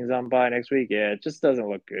Vikings on bye next week. Yeah, it just doesn't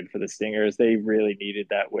look good for the Stingers. They really needed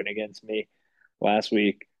that win against me last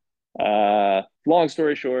week. Long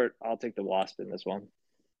story short, I'll take the Wasp in this one.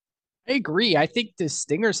 I agree. I think the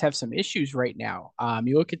Stingers have some issues right now.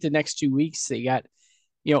 You look at the next 2 weeks, they got,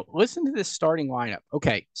 listen to this starting lineup.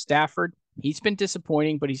 Okay, Stafford, he's been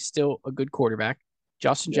disappointing, but he's still a good quarterback.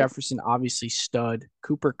 Justin Yep. Jefferson, obviously stud.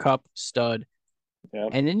 Cooper Kupp, stud. Yep.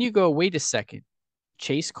 And then you go, wait a second.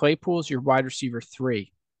 Chase Claypool's your wide receiver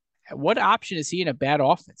 3. What option is he in a bad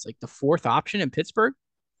offense? Like the fourth option in Pittsburgh?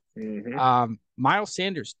 Mm-hmm. Miles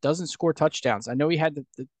Sanders doesn't score touchdowns. I know he had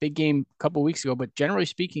the big game a couple weeks ago, but generally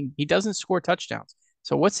speaking, he doesn't score touchdowns.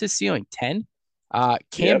 So what's his ceiling? 10? Cam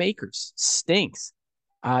Yep. Akers stinks.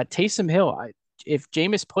 Taysom Hill, if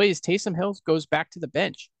Jameis plays, Taysom Hill goes back to the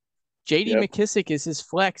bench. J.D. Yep. McKissick is his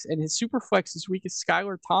flex, and his super flex this week is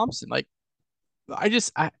Skylar Thompson. Like,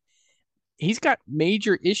 he's got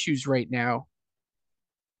major issues right now,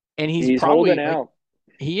 and he's holding probably like out.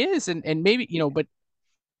 he is, and maybe but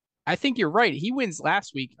I think you're right. He wins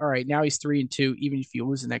last week. All right, now he's 3-2. Even if you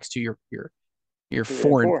lose the next two, you're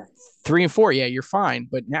 3-4. Yeah, you're fine.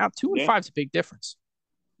 But now 2-5 is a big difference.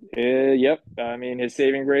 Yep. I mean, his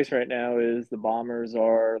saving grace right now is the Bombers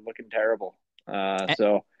are looking terrible.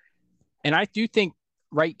 And I do think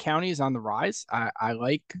Wright County is on the rise. I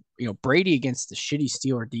like Brady against the shitty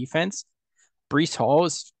Steeler defense. Breece Hall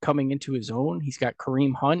is coming into his own. He's got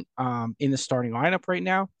Kareem Hunt in the starting lineup right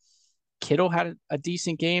now. Kittle had a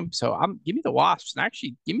decent game. So give me the Wasps, and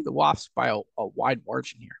actually give me the Wasps by a wide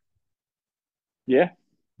margin here. Yeah.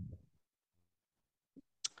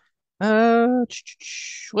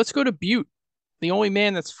 Let's go to Butte. The only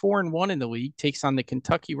man that's 4-1 in the league takes on the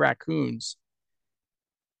Kentucky Raccoons.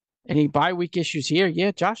 Any bye week issues here?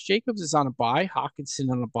 Yeah, Josh Jacobs is on a bye,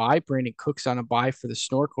 Hawkinson on a bye, Brandon Cooks on a bye for the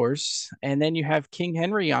Snorkelers, and then you have King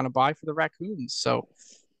Henry on a bye for the Raccoons. So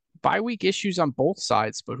bye week issues on both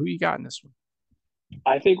sides, but who you got in this one?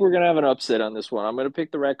 I think we're gonna have an upset on this one. I'm gonna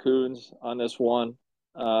pick the Raccoons on this one.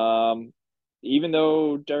 Even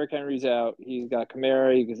though Derrick Henry's out, he's got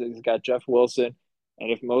Kamara, he's got Jeff Wilson,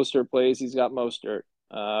 and if Mostert plays, he's got Mostert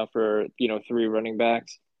for 3 running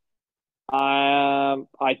backs.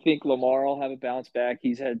 I think Lamar will have a bounce back.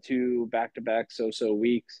 He's had 2 back-to-back so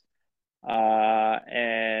weeks,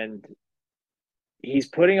 and he's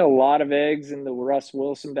putting a lot of eggs in the Russ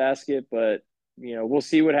Wilson basket. But we'll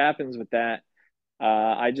see what happens with that.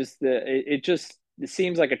 It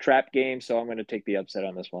seems like a trap game, so I'm going to take the upset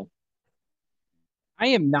on this one. I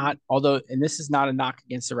am not, and this is not a knock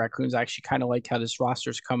against the Raccoons. I actually kind of like how this roster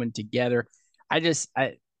is coming together.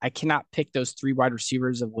 I cannot pick those 3 wide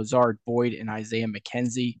receivers of Lazard, Boyd, and Isaiah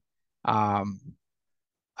McKenzie.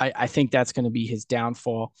 I I think that's going to be his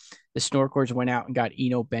downfall. The Snorkers went out and got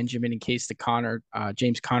Eno Benjamin in case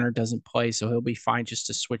James Conner doesn't play, so he'll be fine just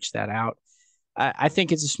to switch that out. I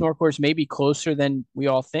think it's the Snorkers maybe closer than we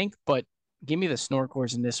all think, but give me the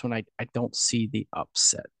Snorkers in this one. I don't see the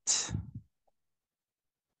upset.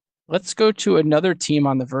 Let's go to another team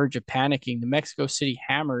on the verge of panicking. The Mexico City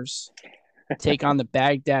Hammers take on the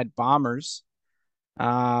Baghdad Bombers.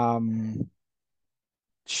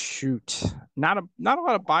 Shoot, not a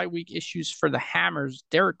lot of bye week issues for the Hammers.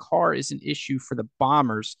 Derek Carr is an issue for the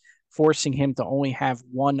Bombers, forcing him to only have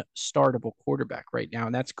one startable quarterback right now,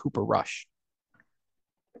 and that's Cooper Rush.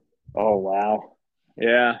 Oh wow.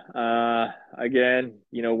 Yeah. Again,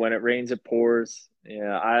 when it rains, it pours.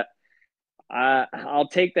 Yeah, I'll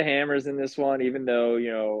take the Hammers in this one, even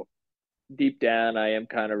though, deep down I am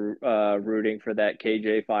kind of rooting for that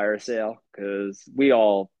KJ fire sale because we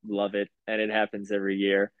all love it and it happens every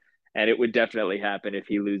year. And it would definitely happen if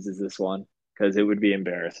he loses this one because it would be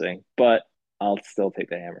embarrassing. But I'll still take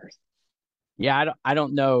the Hammers. Yeah, I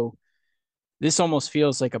don't know. This almost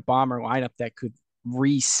feels like a Bomber lineup that could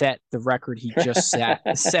reset the record he just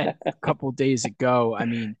set a couple days ago. I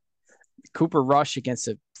mean, Cooper Rush against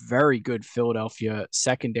a very good Philadelphia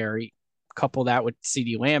secondary. Couple that with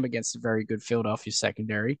CeeDee Lamb against a very good Philadelphia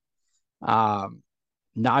secondary.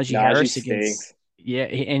 Najee Harris against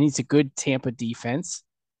and he's a good Tampa defense.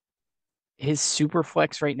 His super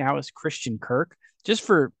flex right now is Christian Kirk. Just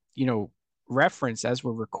for reference, as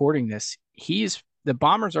we're recording this, the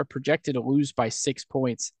Bombers are projected to lose by 6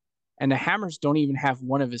 points, and the Hammers don't even have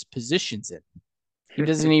one of his positions in. He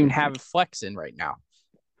doesn't even have a flex in right now.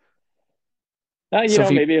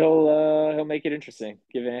 Maybe he'll make it interesting.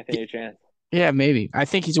 Give Anthony a chance. Yeah, maybe. I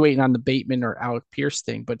think he's waiting on the Bateman or Alec Pierce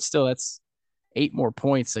thing, but still, that's 8 more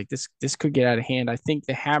points. Like this could get out of hand. I think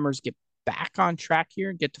the Hammers get back on track here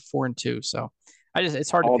and get to 4-2. So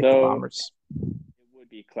it's hard to pick the Bombers. It would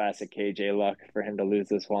be classic KJ luck for him to lose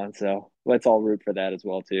this one. So let's all root for that as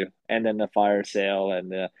well too. And then the fire sale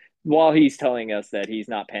while he's telling us that he's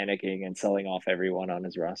not panicking and selling off everyone on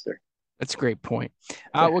his roster. That's a great point.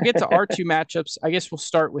 We'll get to our two matchups. I guess we'll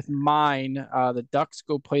start with mine. The Ducks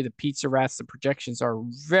go play the Pizza Rats. The projections are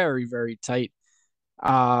very, very tight.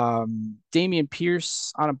 Dameon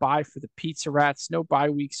Pierce on a bye for the Pizza Rats. No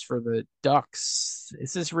bye weeks for the Ducks.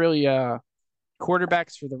 Is this really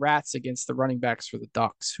quarterbacks for the Rats against the running backs for the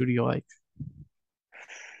Ducks? Who do you like?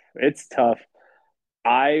 It's tough.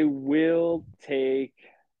 I will take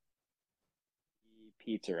the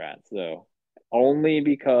Pizza Rats, though. Only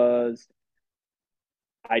because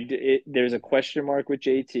there's a question mark with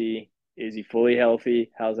JT. Is he fully healthy?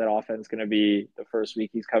 How's that offense going to be the first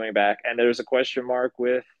week he's coming back? And there's a question mark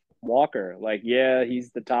with Walker. Like, yeah,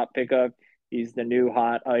 he's the top pickup. He's the new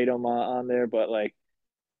hot item on there. But, like,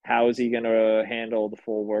 how is he going to handle the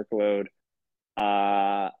full workload?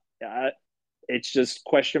 It's just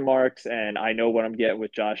question marks. And I know what I'm getting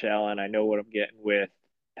with Josh Allen. I know what I'm getting with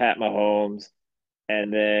Pat Mahomes.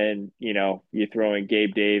 And then, you throw in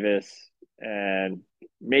Gabe Davis and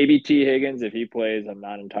maybe T. Higgins if he plays. I'm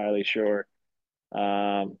not entirely sure.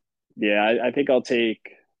 I think I'll take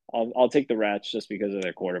the Rats just because of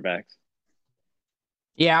their quarterbacks.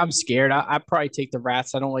 Yeah, I'm scared. I probably take the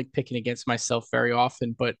Rats. I don't like picking against myself very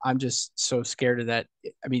often, but I'm just so scared of that.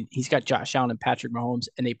 I mean, he's got Josh Allen and Patrick Mahomes,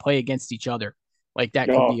 and they play against each other. Like that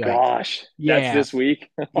could be like, gosh, yeah, that's this week.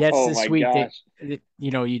 Yes, this week.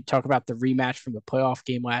 You talk about the rematch from the playoff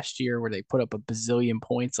game last year where they put up a bazillion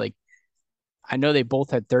points. Like, I know they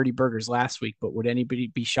both had 30 burgers last week, but would anybody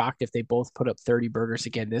be shocked if they both put up 30 burgers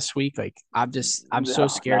again this week? Like, I'm so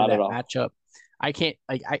scared of that matchup. I can't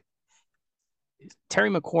Terry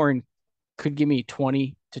McLaurin could give me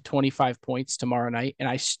 20 to 25 points tomorrow night, and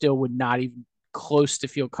I still would not even close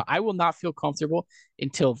to I will not feel comfortable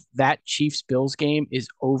until that Chiefs Bills game is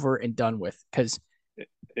over and done with. Because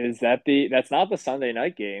that's not the Sunday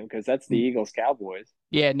night game because that's the Eagles Cowboys.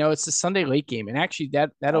 Yeah, no, it's the Sunday late game, and actually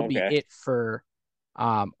that'll be it for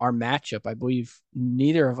our matchup. I believe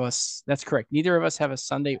neither of us. That's correct. Neither of us have a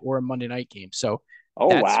Sunday or a Monday night game. So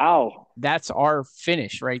wow, that's our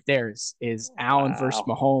finish right there. Is Allen versus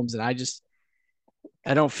Mahomes, and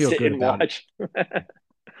I don't feel good about it.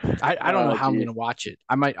 I don't know how I'm going to watch it.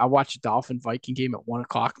 I'll watch a Dolphin Viking game at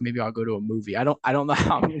 1:00. Maybe I'll go to a movie. I don't know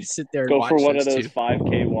how I'm going to sit there and watch for one of those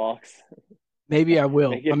 5K walks. Maybe I will.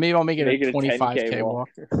 Maybe I'll make it a 25K walk.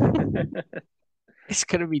 It's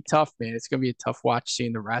going to be tough, man. It's going to be a tough watch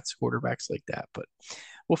seeing the Rats quarterbacks like that. But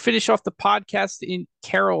we'll finish off the podcast in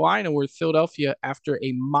Carolina, where Philadelphia, after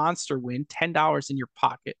a monster win, $10 in your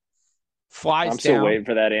pocket, flies down. I'm still waiting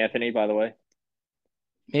for that, Anthony, by the way.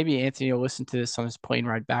 Maybe Anthony will listen to this on his plane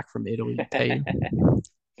ride back from Italy and pay him.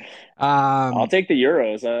 I'll Um, take the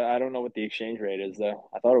euros. I don't know what the exchange rate is though.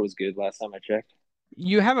 I thought it was good last time I checked.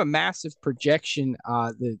 you have a massive projection.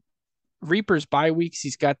 The Reaper's bye weeks.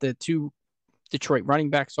 He's got the two Detroit running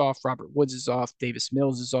backs off. Robert Woods is off. Davis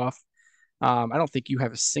Mills is off. I don't think you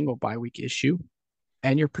have a single bye week issue,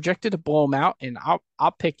 and you're projected to blow him out. And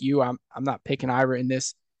I'll pick you. I'm not picking Ira in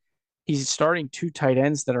this. He's starting two tight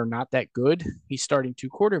ends that are not that good. He's starting two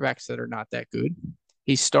quarterbacks that are not that good.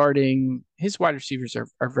 He's starting his wide receivers are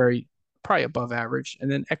very probably above average, and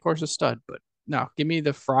then Eckler's a stud. But no, give me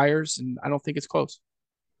the Friars, and I don't think it's close.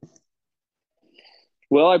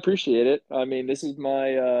 Well, I appreciate it. I mean, this is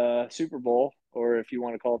my Super Bowl, or if you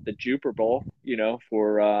want to call it the Juper Bowl,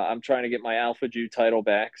 for I'm trying to get my Alpha Jew title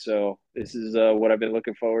back. So this is what I've been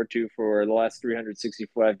looking forward to for the last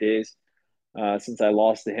 365 days since I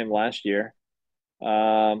lost to him last year.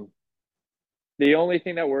 Um, the only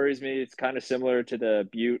thing that worries me, it's kind of similar to the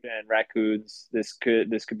Butte and Raccoons. This could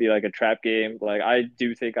be like a trap game. Like I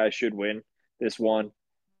do think I should win this one.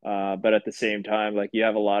 But at the same time, like you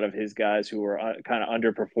have a lot of his guys who are kind of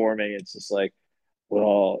underperforming. It's just like,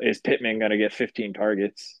 well, is Pittman going to get 15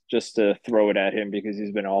 targets just to throw it at him because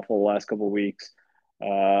he's been awful the last couple of weeks?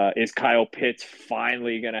 Is Kyle Pitts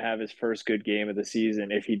finally going to have his first good game of the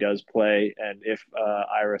season if he does play and if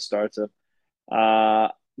Ira starts him? Uh,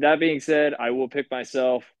 that being said, I will pick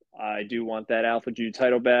myself. I do want that Alpha Jew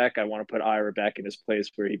title back. I want to put Ira back in his place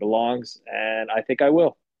where he belongs, and I think I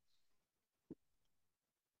will.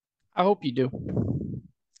 I hope you do.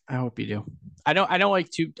 I hope you do. I don't like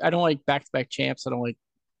two. I don't like back to back champs. I don't like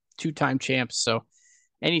two-time champs. So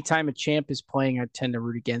anytime a champ is playing, I tend to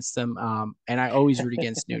root against them. And I always root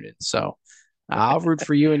against Newton. So I'll root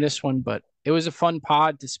for you in this one. But it was a fun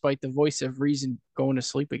pod, despite the voice of reason going to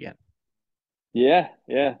sleep again. Yeah,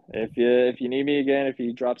 yeah. If you need me again, if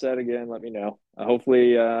he drops out again, let me know.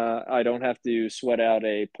 Hopefully, I don't have to sweat out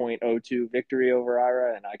a .02 victory over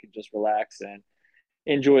Ira, and I can just relax and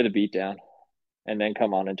enjoy the beatdown, and then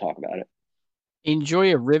come on and talk about it.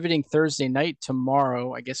 Enjoy a riveting Thursday night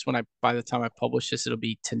tomorrow. I guess by the time I publish this, it'll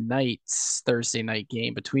be tonight's Thursday night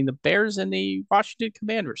game between the Bears and the Washington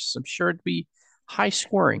Commanders. I'm sure it'd be high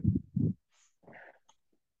scoring.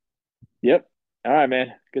 Yep. All right,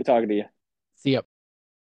 man. Good talking to you. See ya.